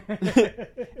edit.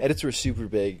 Edits were super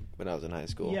big when I was in high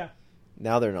school. Yeah.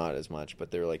 Now they're not as much,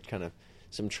 but they're kind of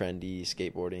some trendy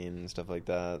skateboarding and stuff like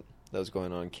that. That was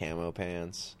going on camo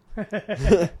pants.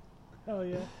 Hell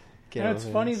yeah. And it's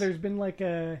funny, there's been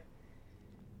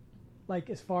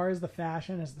as far as the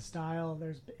fashion as the style,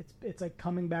 it's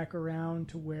coming back around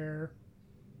to where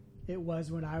it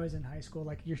was when I was in high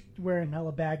school. You're wearing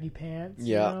hella baggy pants.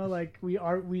 Yeah. We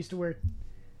used to wear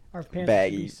our pants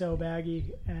baggy. used to be so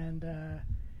baggy, and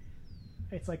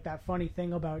it's that funny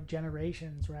thing about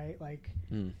generations, right?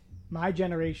 My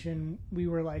generation, we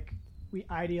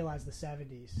idealized the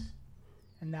 70s.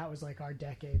 And that was our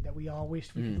decade that we all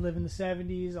wished we could live in the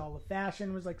 70s. All the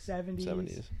fashion was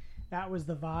 70s. That was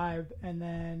the vibe. And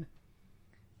then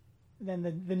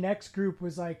the next group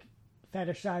was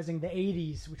fetishizing the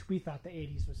 80s, which we thought the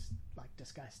 80s was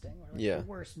disgusting. The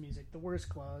worst music, the worst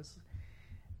clothes.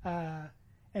 And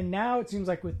now it seems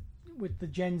with the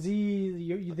Gen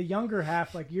Z, the younger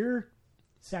half, your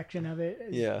section of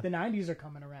it, the 90s are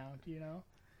coming around,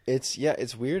 It's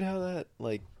weird how that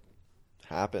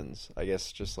happens. I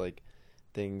guess just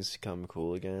things come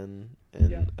cool again,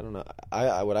 and I don't know.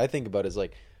 I what I think about is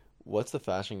what's the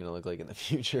fashion gonna look like in the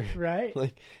future, right?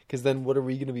 Because then what are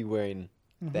we gonna be wearing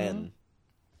then?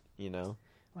 There's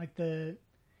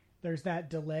that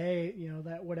delay,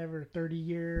 that whatever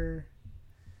 30-year,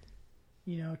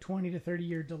 20 to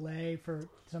 30-year delay for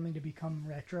something to become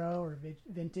retro or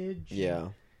vintage. Yeah.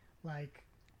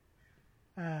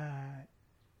 And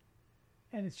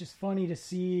it's just funny to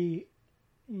see.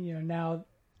 Now,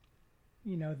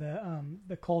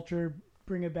 the culture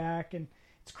bring it back, and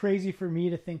it's crazy for me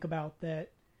to think about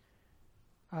that.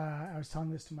 I was telling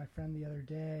this to my friend the other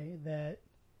day that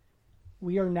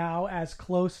we are now as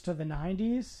close to the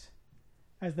 90s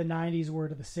as the 90s were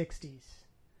to the 60s.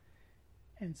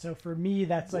 And so for me,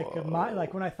 that's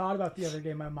when I thought about the other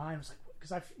day, my mind was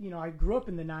because I grew up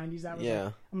in the 90s. That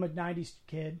was I'm a 90s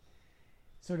kid.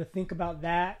 So to think about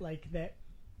that, that.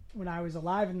 When I was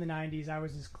alive in the 90s, I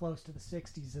was as close to the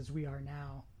 60s as we are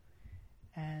now.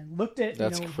 And looked at...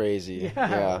 That's crazy.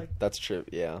 Yeah, that's true.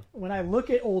 Yeah. When I look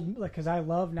at old... because I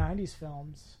love 90s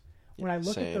films. When I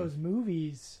look at those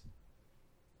movies,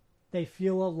 they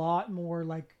feel a lot more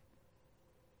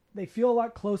they feel a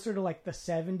lot closer to the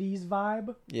 70s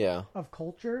vibe of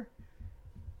culture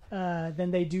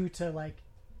than they do to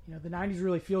the 90s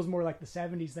really feels more like the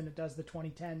 70s than it does the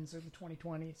 2010s or the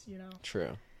 2020s,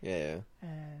 True. Yeah.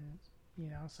 And,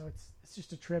 so it's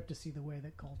just a trip to see the way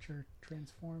that culture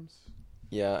transforms.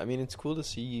 Yeah, I mean, it's cool to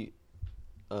see,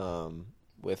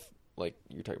 with,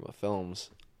 you're talking about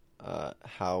films,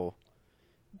 how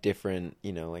different,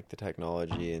 the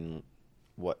technology and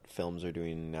what films are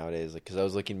doing nowadays. Because I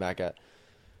was looking back at,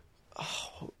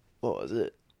 what was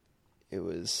it? It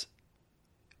was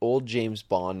old James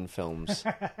Bond films.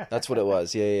 That's what it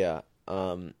was. Yeah.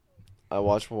 I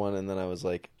watched one and then I was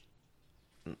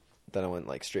then I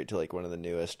went straight to one of the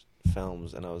newest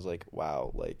films, and I was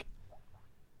wow,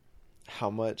 how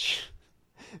much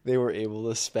they were able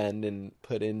to spend and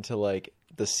put into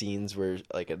the scenes where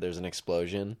there's an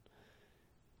explosion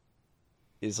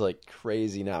is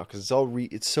crazy now, because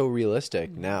it's so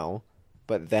realistic now,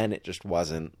 but then it just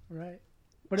wasn't. Right.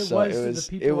 But it so was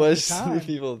the people at the time. The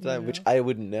people at the time, which I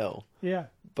wouldn't know. Yeah.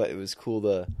 But it was cool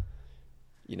to,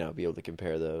 be able to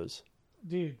compare those.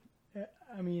 Dude,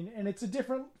 I mean, and it's a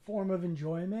different form of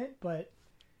enjoyment, but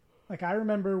I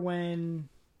remember when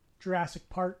Jurassic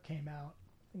Park came out.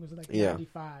 It was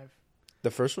 95.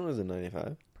 The first one was in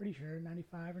 95? Pretty sure,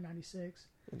 95 or 96.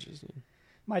 Interesting.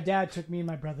 My dad took me and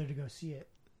my brother to go see it.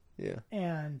 Yeah.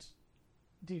 And,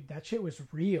 dude, that shit was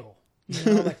real.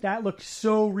 That looked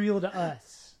so real to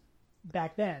us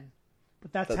back then.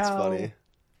 But that's how... funny.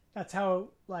 that's how,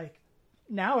 like,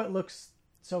 now it looks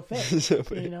so fake, So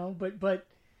fake. you know, but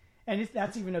and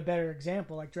that's even a better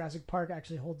example. Like Jurassic Park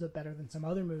actually holds up better than some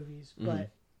other movies, but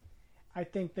I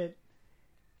think that,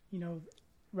 you know,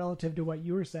 relative to what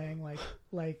you were saying,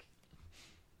 like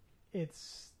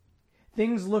it's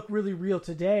things look really real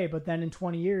today, but then in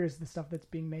 20 years, the stuff that's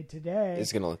being made today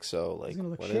It's gonna look so like, it's gonna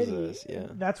look what shitty. is this? Yeah.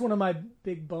 That's one of my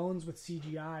big bones with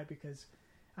CGI, because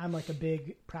I'm like a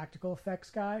big practical effects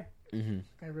guy. Mm-hmm.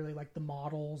 I really like the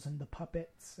models and the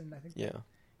puppets, and I think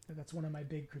that's one of my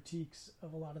big critiques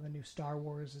of a lot of the new Star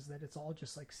Wars, is that it's all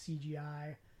just like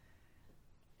CGI.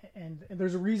 And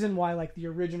there's a reason why like the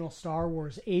original Star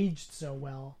Wars aged so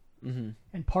well. Mm-hmm.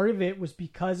 And part of it was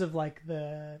because of like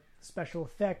the special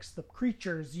effects, the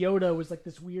creatures. Yoda was like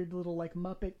this weird little like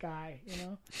Muppet guy, you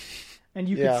know? And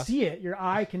you could see it. Your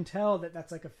eye can tell that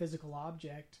that's like a physical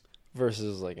object.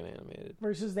 Versus like an animated.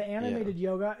 Versus the animated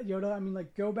Yoda, I mean,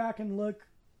 like, go back and look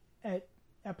at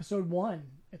episode 1,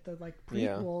 at the like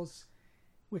prequels,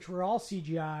 which were all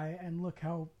CGI, and look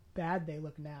how bad they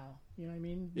look now. You know what I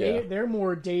mean? They're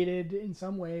more dated in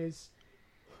some ways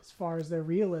as far as their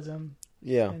realism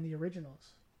than the originals.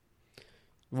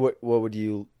 What would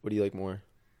you like more?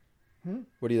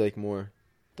 What do you like more,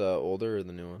 the older or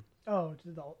the new one? Oh,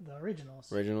 the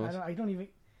originals. Originals? I don't even.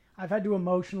 I've had to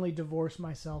emotionally divorce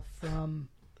myself from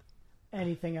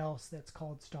anything else that's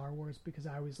called Star Wars, because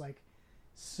I was like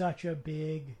such a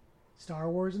big Star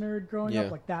Wars nerd growing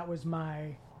up. Like that was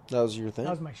your thing.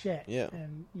 That was my shit. Yeah.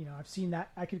 And you know, I've seen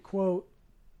that. I could quote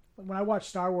when I watch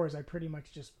Star Wars. I pretty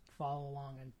much just follow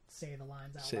along and say the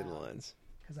lines out loud. Say the lines.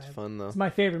 It's fun though. It's my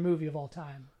favorite movie of all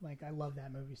time. Like, I love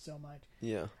that movie so much.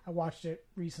 Yeah. I watched it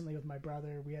recently with my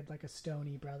brother. We had like a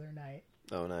Stony brother night.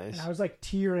 Oh, nice. And I was like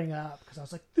tearing up because I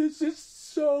was like, this is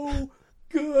so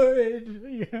good.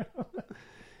 You know?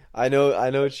 I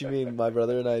know what you mean. My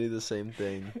brother and I do the same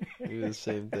thing. We do the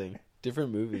same thing.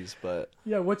 Different movies, but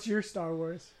yeah. What's your Star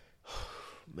Wars?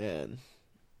 Man,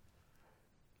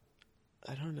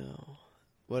 I don't know.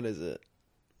 What is it?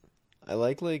 I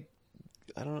like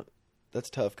I don't. That's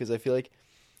tough because I feel like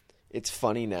it's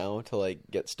funny now to like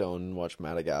get stoned and watch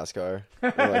Madagascar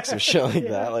or like some shit like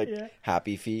that, like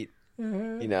Happy Feet.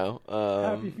 You know,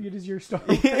 Happy Feet is your Star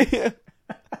Wars.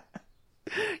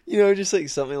 You know, just like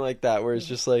something like that where it's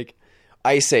just like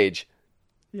Ice Age.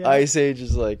 Yeah. Ice Age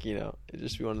is like, you know, it'd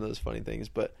just be one of those funny things.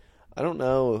 But I don't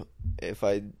know if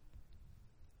I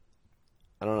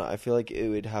don't know. I feel like it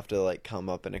would have to like come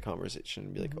up in a conversation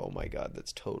and be like, oh my God,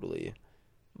 that's totally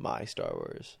my Star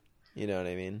Wars. You know what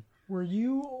I mean? Are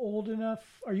you old enough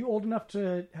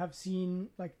to have seen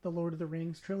like the Lord of the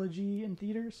Rings trilogy in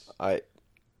theaters?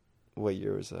 What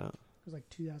year was that? It was like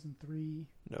 2003.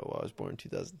 No, I was born in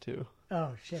 2002.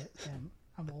 Oh shit, damn,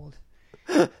 I'm old.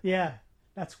 Yeah,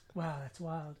 that's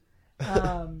wild.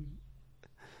 I'm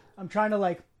trying to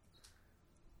like,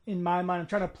 in my mind, I'm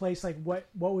trying to place like what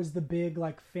was the big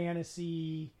like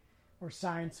fantasy or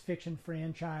science fiction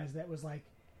franchise that was like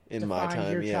in my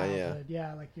time. Your childhood.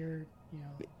 Yeah, like your, you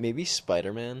know, maybe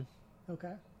Spider-Man.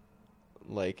 Okay.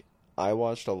 Like I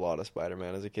watched a lot of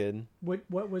Spider-Man as a kid. What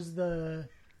was the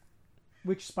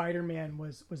which Spider-Man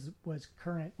was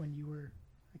current when you were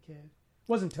a kid? It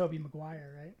wasn't Tobey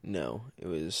Maguire, right? No, it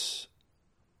was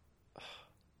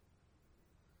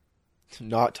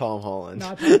not Tom Holland.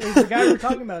 It was the guy we were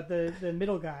talking about, the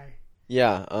middle guy.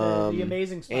 Yeah, the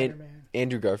Amazing Spider-Man.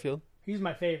 Andrew Garfield. He's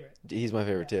my favorite. He's my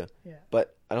favorite too. Yeah,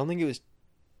 but I don't think it was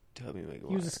Tobey Maguire.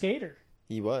 He was a skater.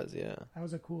 He was, yeah. That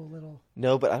was a cool little.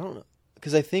 No, but I don't know,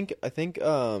 because I think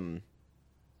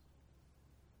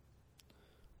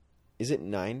is it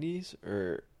 90s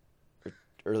or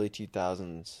early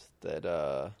 2000s that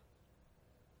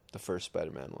the first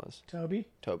Spider-Man was? Toby,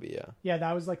 yeah. Yeah,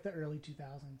 that was like the early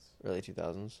 2000s. Early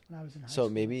 2000s? When I was in high school. So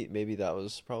maybe that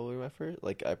was probably my first.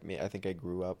 Like, I think I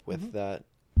grew up with that,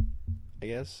 I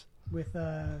guess. With,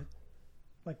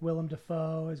 like, Willem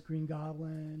Dafoe as Green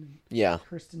Goblin. And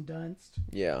Kirsten Dunst.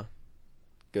 Yeah.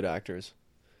 Good actors.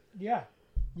 Yeah.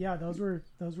 Yeah, those were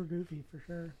goofy, for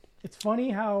sure. It's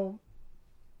funny how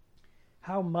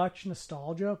much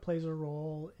nostalgia plays a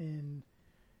role in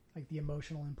like the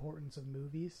emotional importance of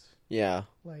movies. Yeah.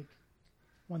 Like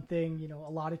one thing, you know, a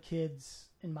lot of kids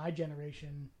in my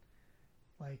generation,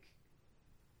 like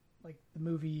the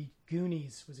movie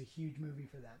Goonies was a huge movie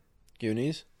for them.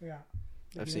 Goonies? Yeah.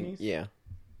 I've seen, yeah.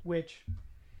 Which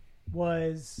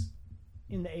was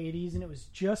in the 80s, and it was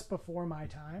just before my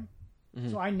time.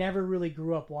 Mm-hmm. So I never really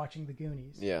grew up watching the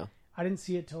Goonies. Yeah. I didn't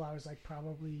see it till I was like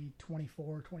probably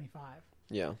 24, 25.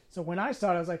 Yeah. So when I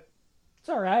saw it, I was like, it's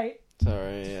all right. It's all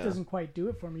right, yeah. It doesn't quite do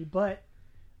it for me, but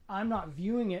I'm not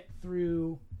viewing it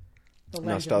through the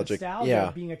nostalgic,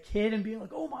 nostalgia, being a kid and being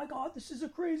like, oh my god, this is a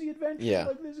crazy adventure. Yeah.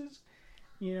 Like this is,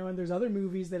 and there's other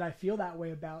movies that I feel that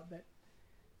way about that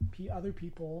other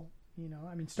people,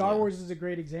 I mean, Star Wars is a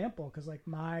great example because like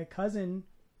my cousin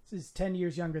is 10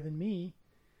 years younger than me.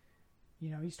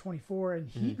 He's 24 and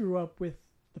he grew up with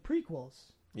the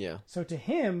prequels. Yeah. So to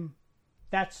him,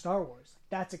 that's Star Wars.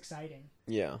 That's exciting.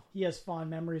 Yeah. He has fond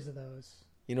memories of those.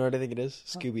 You know what I think it is?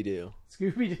 Scooby-Doo.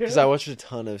 Scooby-Doo? Because I watched a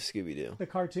ton of Scooby-Doo. The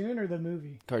cartoon or the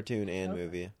movie? Cartoon and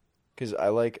movie. Because I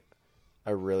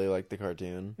really like the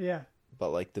cartoon. Yeah.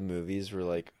 But like the movies were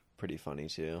like pretty funny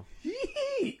too.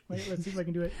 Wait, let's see if I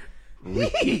can do it.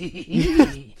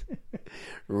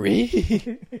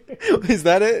 Is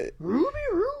that it?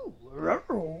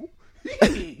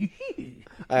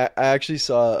 I actually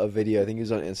saw a video, I think it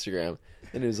was on Instagram,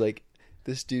 and it was like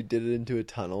this dude did it into a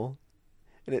tunnel,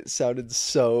 and it sounded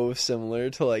so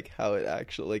similar to like how it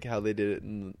actually, like how they did it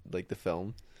in like the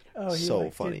film. Oh, so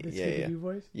like, funny. Did the Scooby-Doo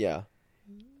voice? Yeah.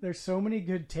 There's so many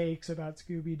good takes about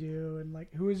Scooby-Doo, and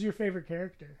like, who is your favorite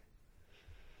character?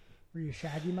 Were you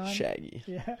Shaggy man? Shaggy.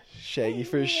 Yeah. Shaggy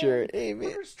for sure. Hey, man.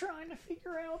 We're just trying to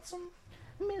figure out some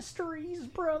mysteries,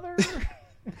 brother.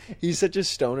 He's such a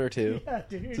stoner, too. Yeah,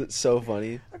 dude. It's so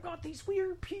funny. I got these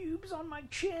weird pubes on my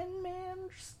chin, man.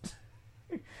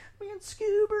 Me and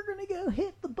Scoob are going to go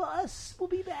hit the bus. We'll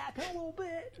be back in a little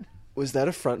bit. Was that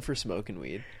a front for smoking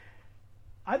weed?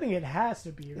 I think it has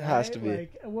to be, right? It has to be.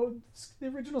 Like, the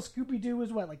original Scooby-Doo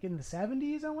was what, like in the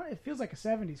 70s? It feels like a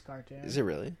 70s cartoon. Is it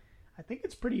really? I think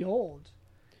it's pretty old.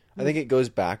 I think it goes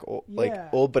back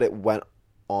old, but it went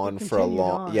on for a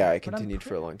long. Yeah, it continued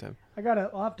for a long time.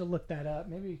 I'll have to look that up.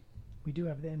 Maybe we do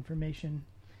have the information.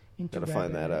 Gotta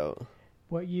find that out.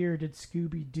 What year did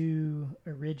Scooby-Doo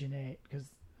originate? Because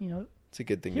it's a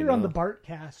good thing. Here on the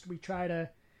Bartcast, we try to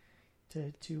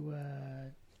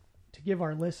give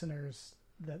our listeners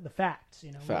the facts.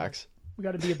 Facts. We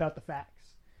got to be about the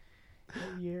facts.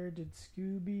 What year did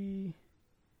Scooby?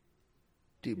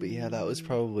 Dude, but yeah, that was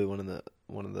probably one of the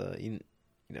one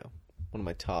of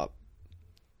my top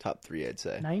 3, I'd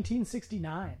say.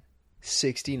 1969.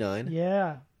 69?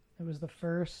 Yeah, it was the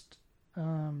first.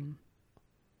 When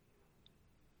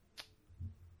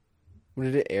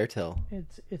did it air till?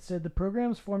 It said the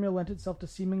program's formula lent itself to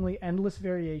seemingly endless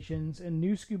variations, and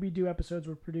new Scooby-Doo episodes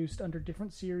were produced under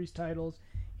different series titles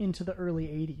into the early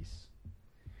 80s.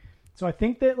 So I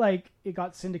think that like it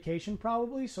got syndication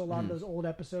probably, so a lot of those old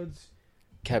episodes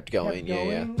kept going.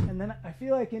 Yeah. And then I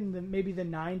feel like in maybe the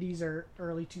 90s or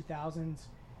early 2000s,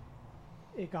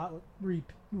 it got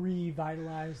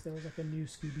revitalized. There was like a new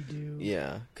Scooby-Doo.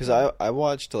 Yeah, because I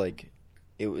watched like,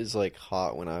 it was like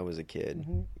hot when I was a kid,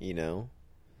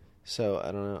 So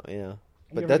I don't know, yeah.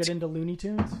 But you ever get into Looney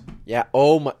Tunes? Yeah.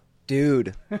 Oh my,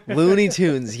 dude, Looney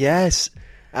Tunes. Yes,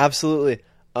 absolutely.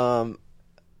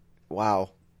 Wow.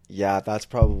 Yeah, that's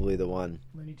probably the one.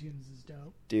 Looney Tunes is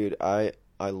dope. Dude, I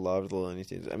love the Looney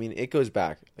Tunes. I mean, it goes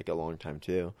back like a long time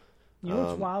too. You know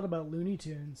what's wild about Looney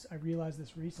Tunes? I realized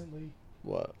this recently.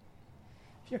 What?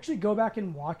 If you actually go back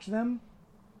and watch them,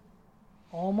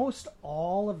 almost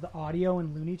all of the audio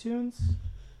in Looney Tunes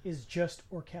is just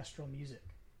orchestral music.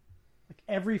 Like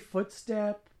every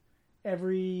footstep,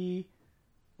 every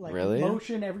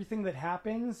motion, everything that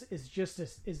happens is just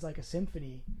is like a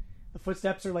symphony. The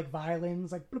footsteps are like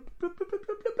violins, like bloop, bloop, bloop, bloop,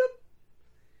 bloop, bloop.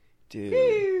 Dude.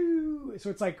 Pew! So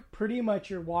it's like pretty much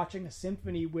you're watching a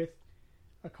symphony with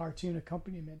a cartoon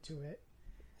accompaniment to it.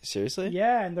 Seriously?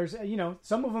 Yeah, and there's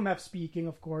some of them have speaking,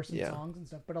 of course, and songs and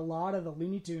stuff, but a lot of the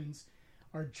Looney Tunes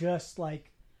are just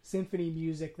like symphony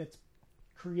music that's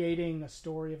creating a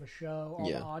story of a show, all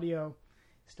the audio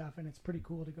stuff, and it's pretty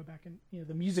cool to go back and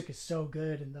the music is so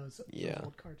good in those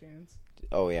old cartoons.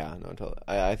 Oh yeah, no, totally.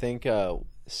 I think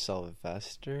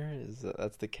Sylvester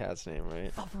that's the cat's name,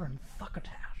 right? Thuffer and Thuckatash.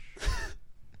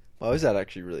 Well, was that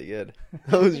actually really good?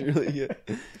 That was really good.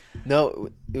 No,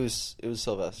 it was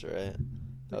Sylvester, right?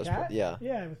 That was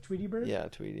yeah, with Tweety Bird. Yeah,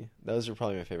 Tweety. Those are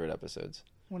probably my favorite episodes.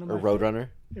 Or Roadrunner.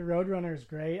 Roadrunner is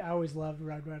great. I always loved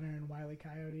Roadrunner and Wile E.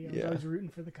 Coyote. I was always rooting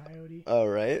for the coyote. Oh,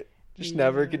 right? Just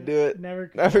never could do it. Never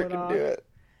could do it.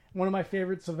 One of my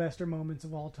favorite Sylvester moments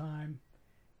of all time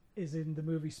is in the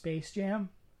movie Space Jam.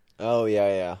 Oh,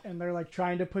 yeah. And they're like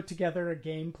trying to put together a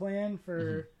game plan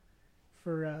for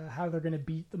how they're going to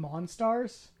beat the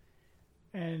Monstars.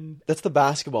 And that's the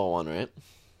basketball one, right?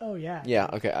 Oh, yeah. Yeah,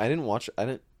 okay. I didn't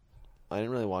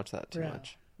really watch that too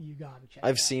much. You gotta check.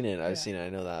 I've seen it. I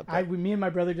know that. Me and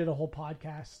my brother did a whole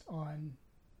podcast on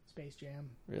Space Jam.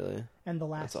 Really? And The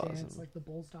Last Dance, awesome. Like the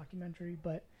Bulls documentary.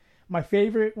 But one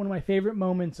of my favorite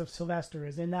moments of Sylvester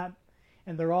is in that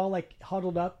and they're all like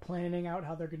huddled up planning out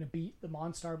how they're going to beat the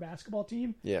Monstar basketball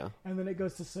team. Yeah. And then it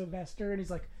goes to Sylvester, and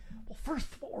he's like, well, first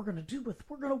what we're going to do is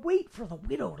we're going to wait for the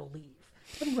widow to leave.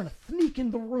 Then we're going to sneak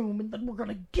in the room, and then we're going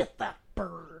to get that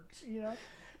bird, you know?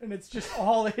 And it's just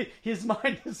all, his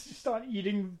mind is just on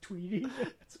eating Tweety.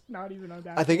 It's not even on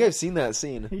that. I think I've seen that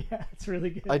scene. Yeah, it's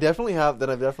really good. I definitely have. Then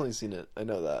I've definitely seen it. I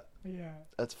know that. Yeah.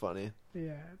 That's funny.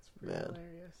 Yeah, it's pretty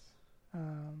hilarious.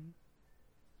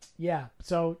 Yeah,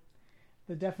 so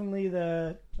I need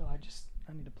to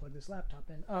plug this laptop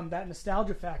in. That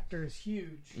nostalgia factor is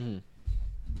huge. Mm.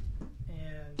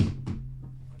 And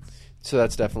so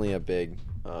that's definitely a big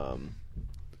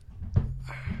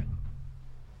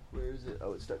where is it?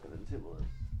 Oh, it's stuck in the table.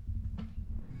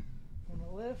 on the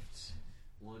lift.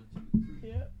 1, 2, 3.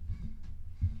 Yeah.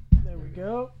 There we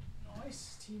go.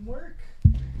 Nice teamwork.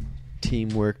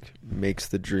 Teamwork makes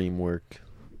the dream work.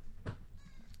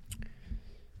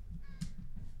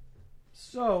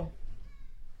 So,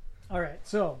 all right.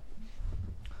 So,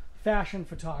 fashion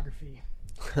photography.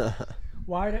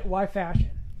 Why fashion?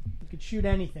 You could shoot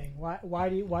anything.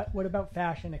 What about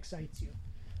fashion excites you?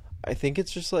 I think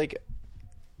it's just like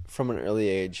from an early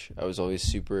age, I was always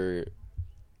super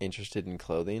interested in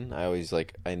clothing. I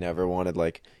never wanted,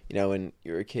 like, you know, when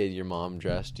you were a kid, your mom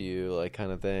dressed you, like,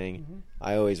 kind of thing. Mm-hmm.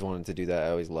 I always wanted to do that. I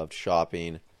always loved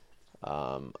shopping.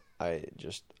 I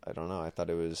don't know. I thought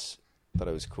it was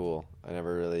cool. I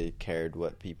never really cared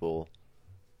what people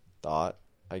thought,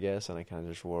 I guess, and I kind of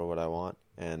just wore what I want.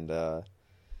 And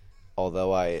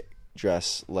although I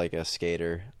dress like a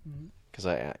skater, because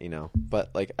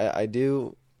but like I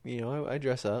do, I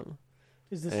dress up.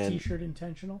 Is this T-shirt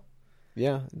intentional?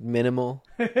 Yeah,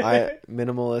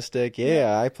 minimalistic.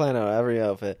 Yeah, I plan out every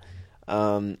outfit.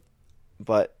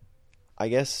 But I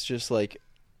guess just like,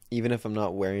 even if I'm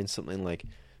not wearing something like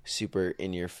super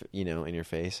in your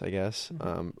face, I guess,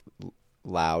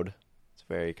 loud, it's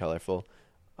very colorful.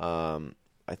 I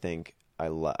think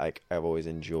I've always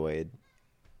enjoyed,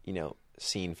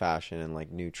 seeing fashion and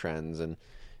like new trends and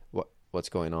what's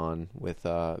going on with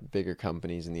bigger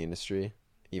companies in the industry,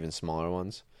 even smaller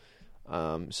ones.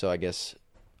 So I guess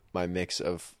my mix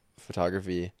of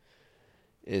photography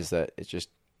is that it's just,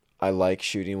 I like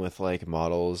shooting with like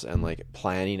models and like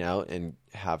planning out and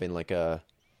having like a,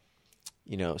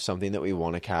 something that we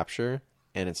want to capture,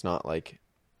 and it's not like,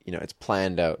 it's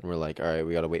planned out and we're like, all right,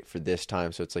 we got to wait for this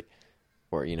time. So it's like,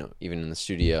 or, even in the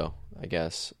studio, I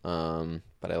guess.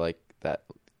 But I like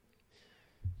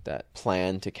that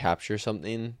plan to capture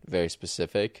something very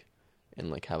specific and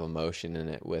like have emotion in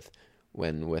it. With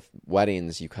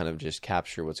weddings, you kind of just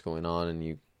capture what's going on and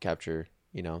you capture,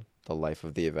 the life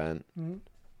of the event,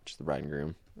 which is the bride and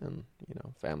groom and,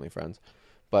 family, friends.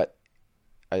 But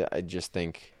I just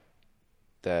think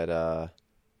that,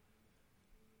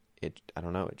 it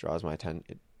draws my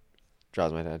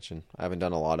attention. I haven't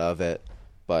done a lot of it,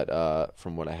 but,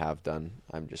 from what I have done,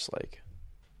 I'm just like,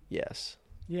 yes.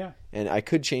 Yeah. And I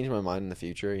could change my mind in the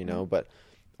future, but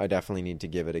I definitely need to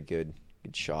give it a good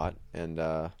shot. And,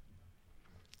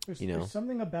 there's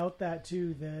something about that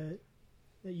too that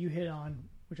you hit on,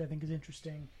 which I think is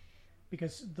interesting,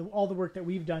 because all the work that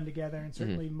we've done together, and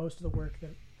certainly most of the work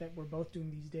that we're both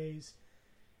doing these days,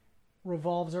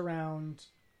 revolves around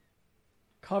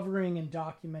covering and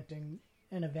documenting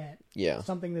an event. Yeah.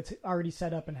 Something that's already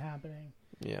set up and happening.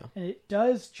 Yeah. And it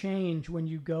does change when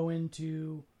you go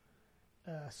into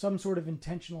some sort of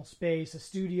intentional space, a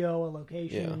studio, a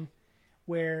location,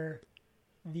 where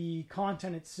the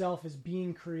content itself is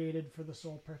being created for the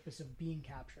sole purpose of being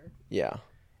captured. Yeah.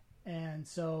 And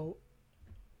so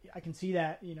I can see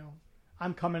that,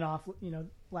 I'm coming off,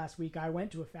 last week I went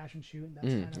to a fashion shoot, and that's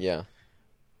kind of,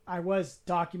 I was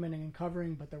documenting and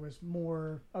covering, but there was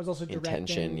more, I was also directing.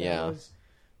 Intention, There was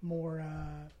more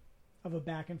of a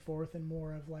back and forth and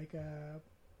more of like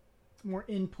more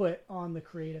input on the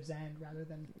creative's end rather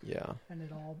than and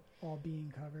it all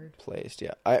being covered. Placed,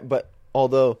 yeah. But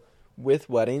although with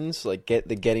weddings, like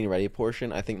the getting ready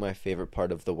portion, I think my favorite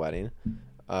part of the wedding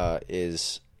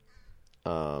is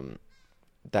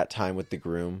that time with the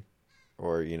groom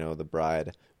or, the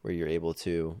bride, where you're able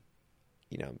to,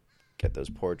 get those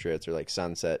portraits or like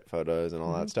sunset photos and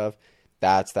all that stuff.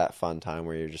 That's that fun time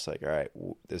where you're just like, all right,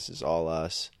 this is all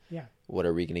us. Yeah. What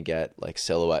are we going to get? Like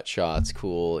silhouette shots,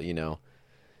 cool,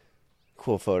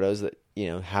 cool photos that,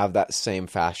 have that same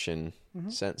fashion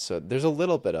sense. So there's a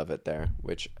little bit of it there,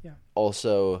 which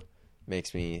also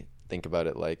makes me think about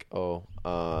it like, it'll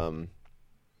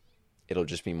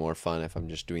just be more fun if I'm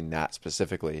just doing that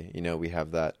specifically. We have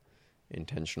that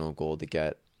intentional goal to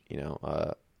get,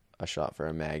 a shot for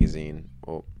a magazine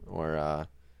or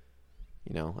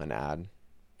an ad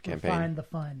campaign. Find the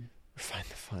fun. find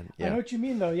the fun. I know what you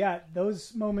mean, though. Yeah,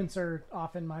 those moments are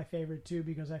often my favorite, too,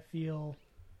 because I feel...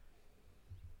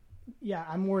 Yeah,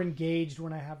 I'm more engaged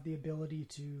when I have the ability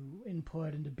to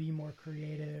input and to be more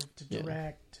creative, to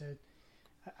direct, to...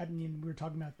 I mean, we were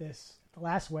talking about this at the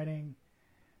last wedding.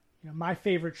 You know, my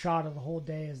favorite shot of the whole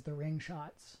day is the ring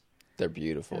shots. They're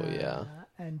beautiful, yeah.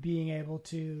 And being able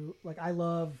to... Like, I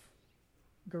love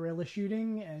guerrilla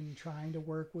shooting and trying to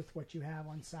work with what you have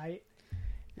on site.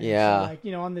 And so, like,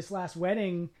 you know, on this last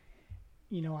wedding,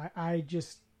 you know, I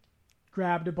just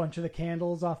grabbed a bunch of the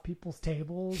candles off people's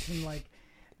tables and, like,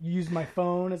 used my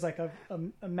phone as, like, a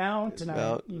mount. And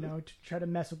I, you know, to try to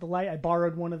mess with the light. I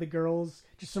borrowed one of the girls,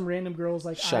 just some random girls,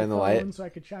 like, shine iPhone, the light. so I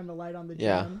could shine the light on the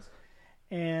gems.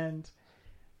 And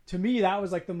to me, that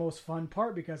was, like, the most fun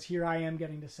part because here I am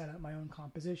getting to set up my own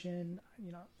composition.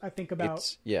 You know, I think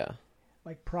about...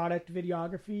 like product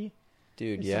videography,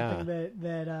 dude. Is something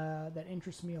that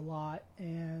interests me a lot,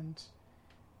 and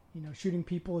you know, shooting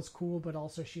people is cool, but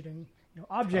also shooting, you know,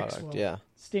 objects will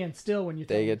stand still when you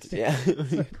tell them to stand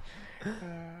still.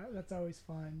 That's always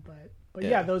fun. But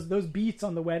yeah, those beats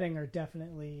on the wedding are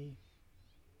definitely,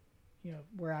 you know,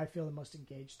 where I feel the most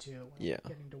engaged too. When I'm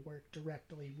getting to work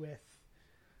directly with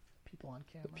people on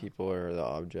camera. The people or the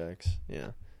objects.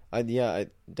 I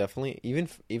definitely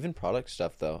even product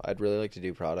stuff though. I'd really like to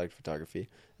do product photography.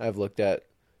 I've looked at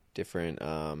different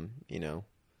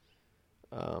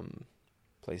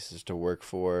places to work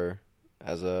for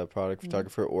as a product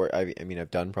photographer, or I mean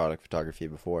I've done product photography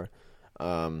before,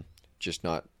 just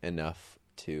not enough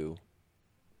to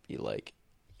be like,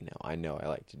 you know I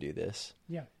like to do this.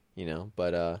 Yeah. You know,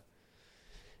 but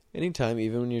anytime,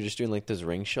 even when you're just doing like those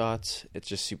ring shots, it's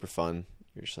just super fun.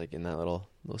 You're just like in that little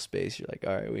space. You're like,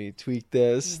 all right, we tweak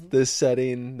this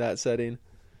setting, that setting.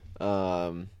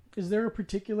 Is there a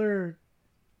particular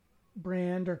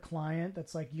brand or client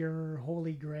that's like your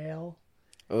holy grail?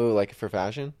 Oh, like for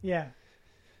fashion? Yeah.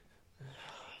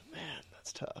 Man,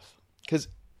 that's tough. Because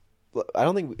I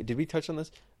don't think, did we touch on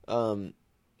this?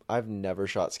 I've never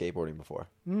shot skateboarding before.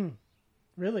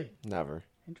 Really? Never.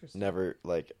 Interesting. Never,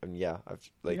 like, I've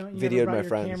like you videoed never my your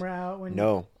friends. Camera out when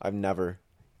No, I've never.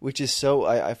 Which is so,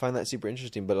 I find that super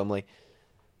interesting, but I'm like,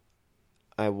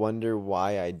 I wonder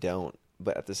why I don't.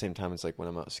 But at the same time, it's like when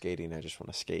I'm out skating, I just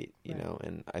want to skate, you know?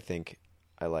 And I think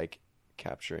I like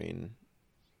capturing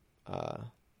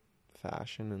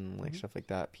fashion and like stuff like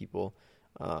that. People,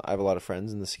 I have a lot of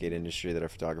friends in the skate industry that are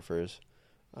photographers.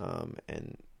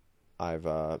 And I've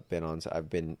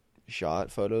been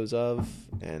shot photos of,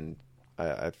 and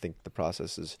I think the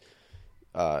process is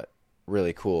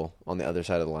really cool on the other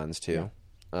side of the lens too.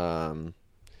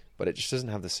 But it just doesn't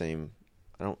have the same,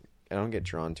 I don't get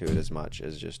drawn to it as much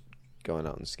as just going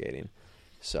out and skating.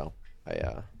 So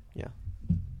that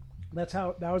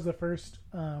was the first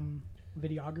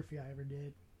videography I ever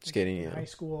did. Skating in high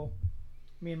school.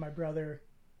 Me and my brother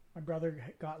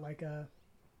got like it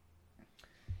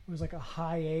was like a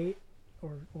high 8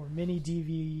 or mini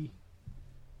DV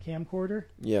camcorder.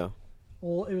 Yeah.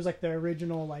 Well, it was like the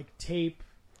original like tape.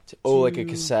 Like a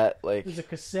cassette. Like it was a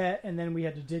cassette, and then we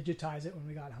had to digitize it when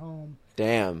we got home.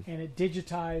 Damn. And it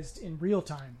digitized in real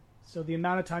time. So the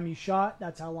amount of time you shot,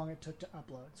 that's how long it took to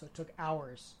upload. So it took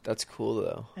hours. That's cool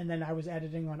though. And then I was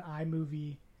editing on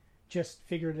iMovie, just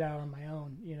figured it out on my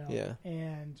own, you know. Yeah.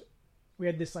 And we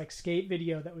had this like skate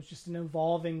video that was just an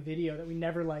evolving video that we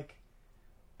never like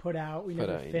put out. We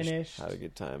never finished. Had a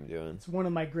good time doing. It's one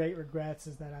of my great regrets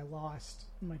is that I lost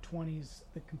in my 20s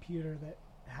the computer that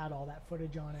had all that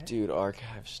footage on it. Dude,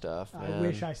 archive stuff, man. I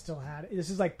wish I still had it. This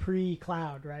is like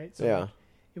pre-cloud, right? So yeah. Like,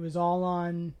 it was all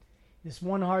on this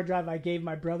one hard drive. I gave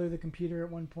my brother the computer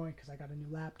at one point because I got a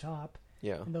new laptop.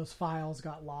 Yeah. And those files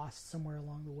got lost somewhere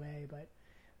along the way. But,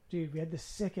 dude, we had the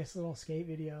sickest little skate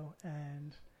video.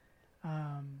 And,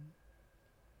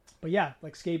 but yeah,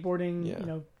 like skateboarding, you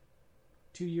know,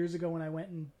 2 years ago when I went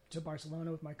to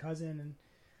Barcelona with my cousin and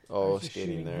I was just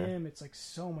skating shooting there. him. It's like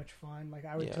so much fun. Like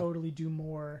I would totally do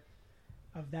more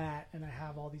of that. And I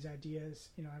have all these ideas.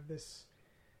 You know, I have this.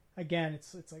 Again,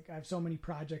 it's like I have so many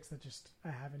projects that just I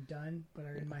haven't done, but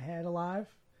are in my head alive.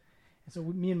 And so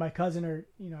me and my cousin are,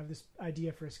 you know, I have this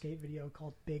idea for a skate video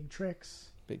called Big Tricks.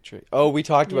 Big Trick. Oh, we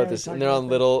talked about this, and they're on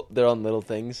little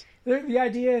things. The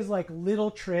idea is like little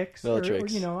tricks. Or,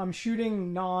 you know, I'm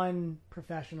shooting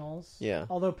non-professionals. Yeah.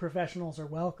 Although professionals are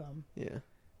welcome. Yeah.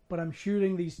 But I'm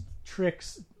shooting these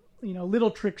tricks, you know,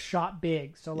 little tricks shot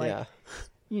big. So like,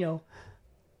 you know,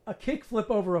 a kickflip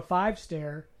over a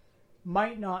 5-stair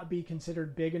might not be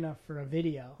considered big enough for a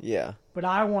video. Yeah. But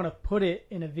I want to put it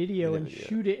in a video and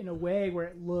shoot it in a way where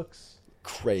it looks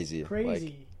crazy.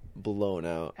 Like, blown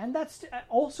out. And that's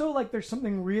also like there's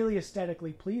something really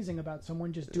aesthetically pleasing about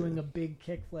someone just doing a big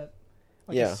kickflip,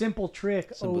 like a simple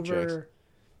trick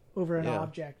over an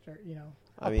object, or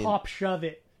pop shove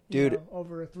it, dude,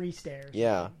 over 3 stairs.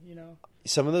 Yeah,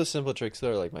 some of those simple tricks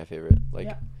though are like my favorite.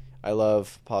 Like I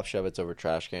love pop shove it's over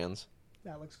trash cans.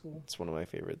 That looks cool. It's one of my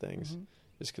favorite things,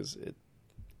 just because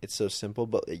it's so simple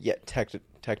but yet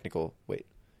technical.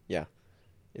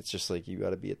 It's just like you got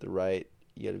to be at the right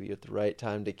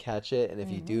time to catch it, and if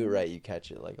you do it right, you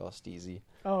catch it like all steezy.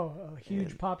 Oh, a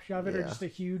huge pop shove it, or just a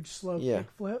huge slow kick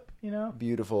flip,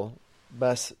 Beautiful.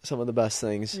 Some of the best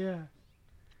things.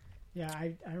 Yeah,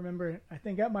 I remember, I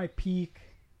think at my peak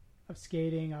of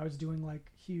skating, I was doing like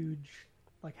huge,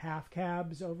 like half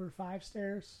cabs over 5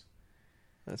 stairs.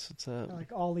 That's what's up.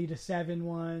 Like ollie to 7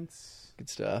 once. Good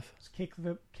stuff.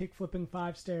 Kick flipping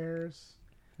 5 stairs.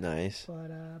 Nice.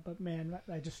 But man,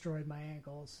 I destroyed my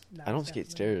ankles. I don't skate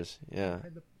stairs. Yeah.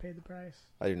 Paid the price.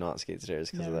 I do not skate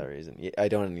stairs because of that reason. I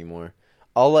don't anymore.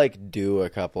 I'll like do a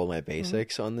couple of my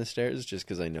basics on the stairs just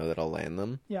because I know that I'll land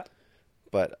them. Yeah.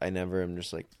 But I never am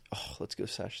just like, oh, let's go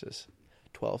sesh this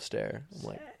 12 stair. I'm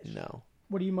like, no.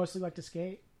 What do you mostly like to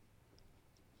skate?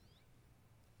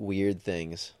 Weird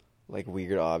things. Like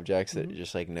weird objects that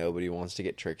just like nobody wants to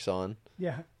get tricks on.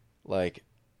 Yeah. Like,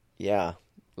 yeah.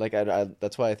 Like I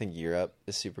that's why I think Europe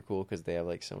is super cool because they have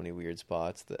like so many weird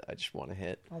spots that I just want to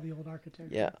hit. All the old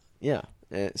architecture. Yeah.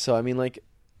 And so I mean, like,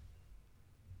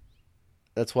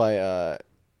 that's why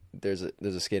there's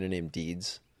a skater named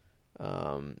Deeds,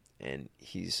 and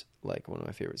he's like one of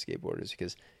my favorite skateboarders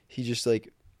because he just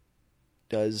like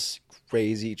does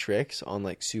crazy tricks on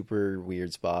like super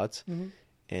weird spots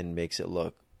and makes it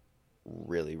look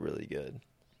really, really good.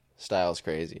 Style's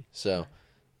crazy, so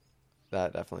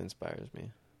that definitely inspires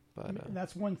me. But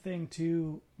that's one thing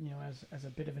too, as a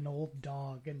bit of an old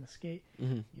dog in the skate.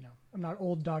 I'm not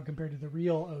old dog compared to the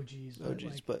real OGs.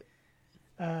 But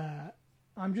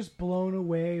I'm just blown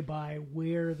away by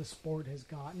where the sport has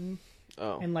gotten.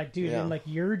 Oh, and like, dude, in like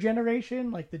your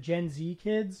generation, like the Gen Z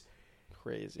kids,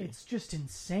 crazy. It's just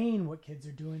insane what kids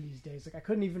are doing these days. Like, I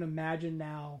couldn't even imagine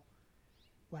now,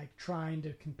 like trying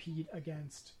to compete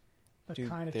against the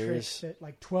kind of tricks that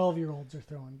like 12-year-olds are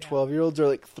throwing down. 12-year-olds are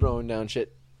like throwing down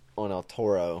shit on El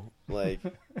Toro, like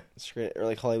or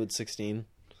like Hollywood 16.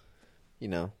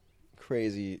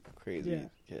 Crazy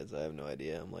kids. I have no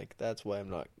idea. I'm like, that's why I'm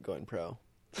not going pro.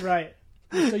 Right.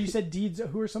 So you said Deeds.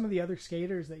 Who are some of the other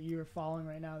skaters that you are following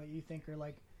right now that you think are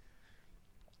like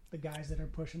the guys that are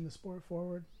pushing the sport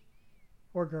forward,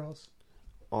 or girls?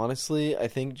 Honestly, I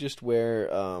think just where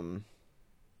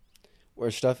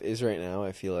stuff is right now,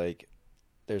 I feel like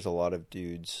there's a lot of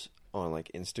dudes on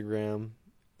like Instagram.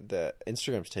 That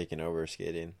Instagram's taking over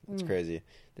skating. It's crazy.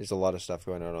 There's a lot of stuff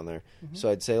going on there. So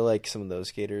I'd say like some of those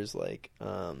skaters, like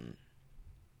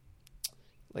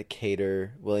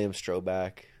Cater, William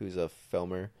Stroback, who's a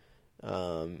filmer.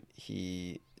 So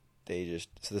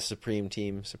the Supreme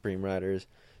team, Supreme Riders,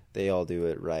 they all do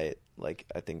it right. Like,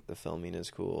 I think the filming is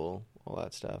cool, all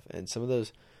that stuff. And some of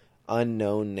those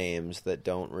unknown names that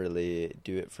don't really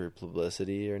do it for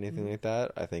publicity or anything like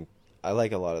that, I think I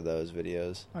like a lot of those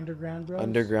videos. Underground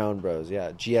Bros,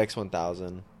 yeah.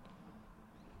 GX1000.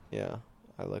 Yeah,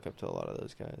 I look up to a lot of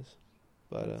those guys.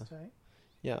 But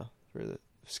yeah, for the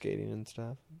skating and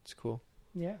stuff, it's cool.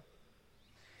 Yeah.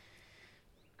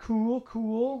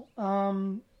 Cool.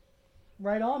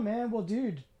 Right on, man. Well,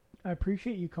 dude, I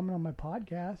appreciate you coming on my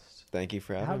podcast. Thank you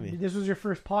for having me. This was your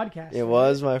first podcast. It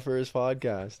was my first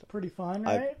podcast. Pretty fun,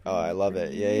 right? I love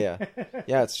it. Yeah.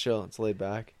 Yeah, it's chill. It's laid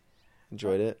back.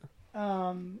 Enjoyed it.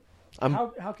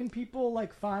 How can people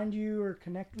like find you or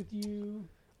connect with you?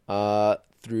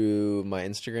 Through my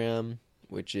Instagram,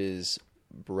 which is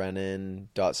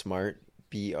Brennan.smart,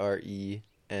 BRENNAN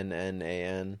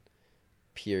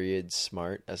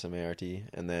 _smart, SMART,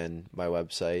 and then my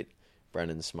website,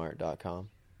 BrennanSmart.com.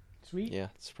 Sweet. Yeah,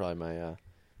 it's probably my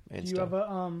Insta. Do you have a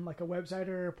like a website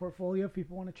or a portfolio if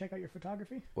people want to check out your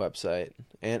photography? Website.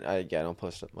 And I don't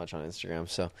post much on Instagram,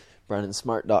 so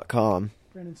BrennanSmart.com.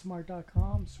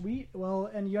 BrennanSmart.com. Sweet.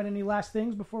 Well, and you got any last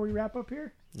things before we wrap up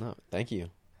here? No, thank you.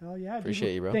 Hell yeah.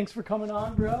 Appreciate you, bro. Thanks for coming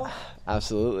on, bro.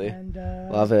 Absolutely. And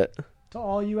love it. To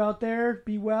all you out there,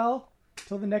 be well.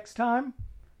 Till the next time.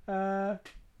 I'll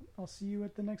see you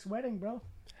at the next wedding, bro.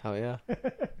 Hell yeah.